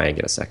 That's why I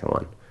get a second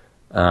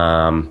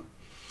one.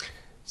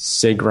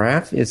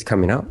 SIGGRAPH is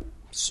coming up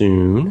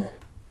soon,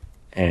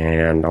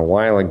 and a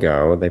while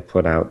ago they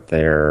put out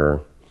their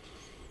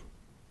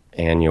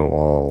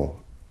annual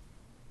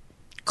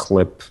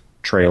clip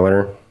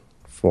trailer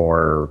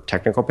for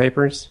technical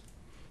papers.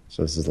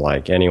 So this is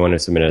like anyone who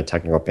submitted a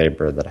technical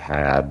paper that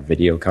had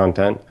video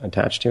content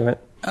attached to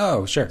it.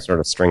 Oh, sure. Sort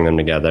of string them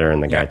together,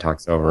 and the guy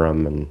talks over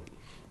them and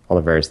all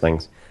the various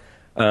things.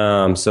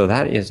 So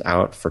that is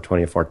out for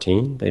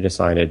 2014. They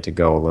decided to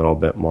go a little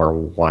bit more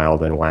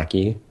wild and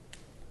wacky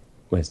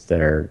with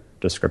their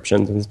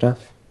descriptions and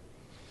stuff,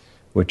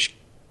 which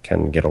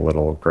can get a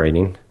little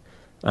grating.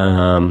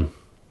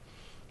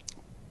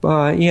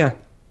 But yeah,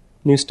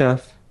 new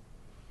stuff.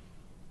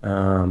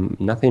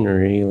 Nothing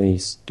really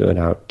stood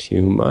out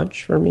too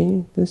much for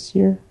me this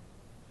year.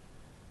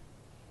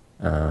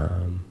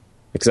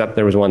 Except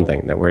there was one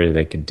thing that where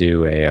they could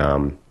do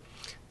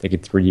they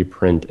could 3D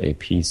print a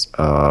piece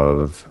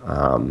of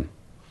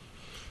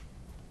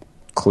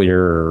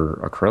clear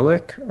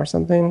acrylic or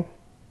something,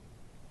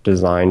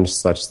 designed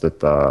such that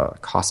the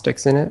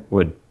caustics in it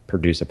would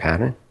produce a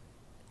pattern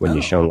when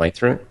you shone light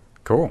through it.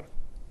 Cool.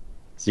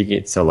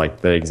 So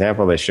like the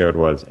example they showed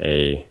was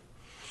a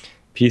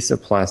piece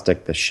of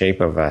plastic the shape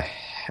of a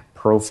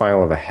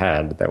profile of a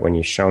head that when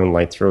you shone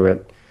light through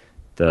it,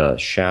 the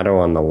shadow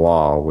on the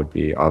wall would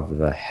be of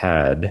the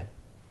head,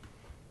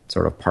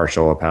 sort of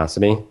partial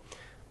opacity,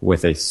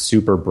 with a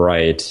super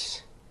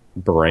bright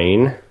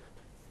brain,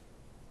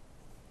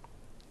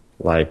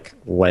 like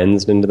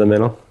lensed into the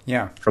middle.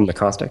 Yeah. From the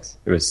caustics.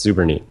 It was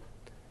super neat.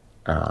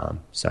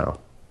 So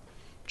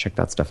check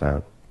that stuff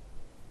out.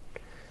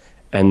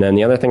 And then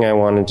the other thing I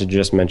wanted to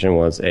just mention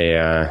was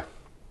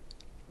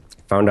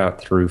found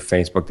out through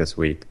Facebook this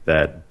week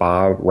that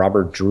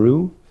Robert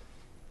Drew,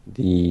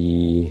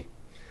 the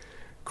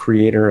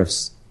creator of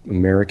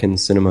American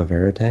Cinema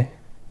Verite,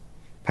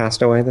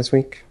 passed away this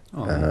week.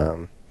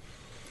 Oh.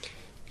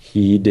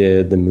 He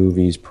did the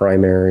movies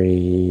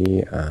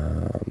Primary,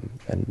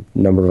 and a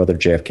number of other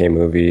JFK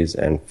movies,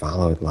 and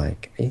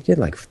he did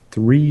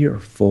 3 or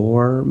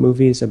 4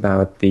 movies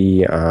about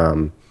the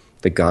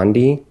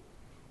Gandhi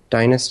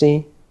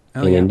dynasty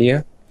in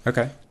India.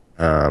 Okay.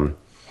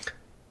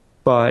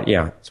 But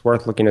yeah, it's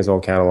worth looking at his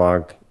old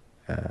catalog.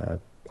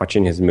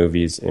 Watching his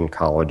movies in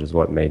college is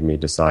what made me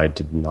decide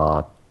to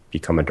not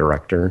become a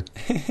director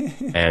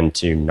and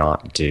to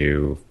not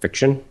do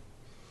fiction.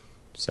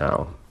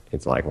 So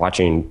it's like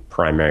watching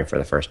Primary for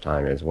the first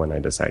time is when I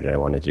decided I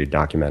wanted to do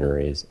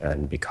documentaries,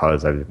 and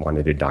because I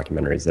wanted to do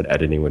documentaries, that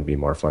editing would be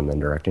more fun than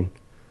directing.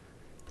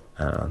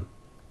 And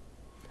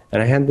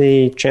I had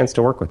the chance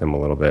to work with him a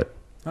little bit.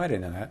 Oh, I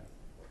didn't know that.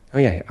 Oh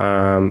yeah,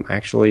 I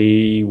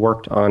actually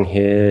worked on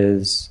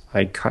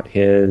I cut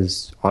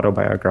his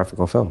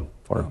autobiographical film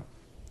for him.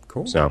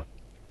 Cool. So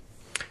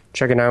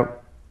check it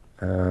out.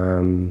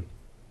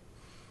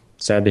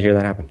 Sad to hear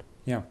that happen.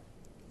 Yeah.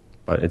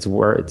 But it's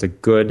a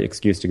good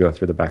excuse to go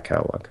through the back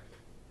catalog.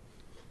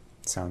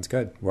 Sounds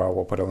good. Well,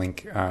 we'll put a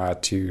link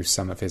to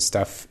some of his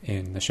stuff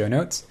in the show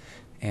notes,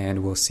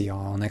 and we'll see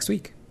y'all next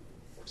week.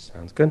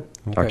 Sounds good.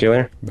 Okay. Talk to you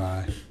later.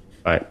 Bye.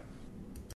 Bye.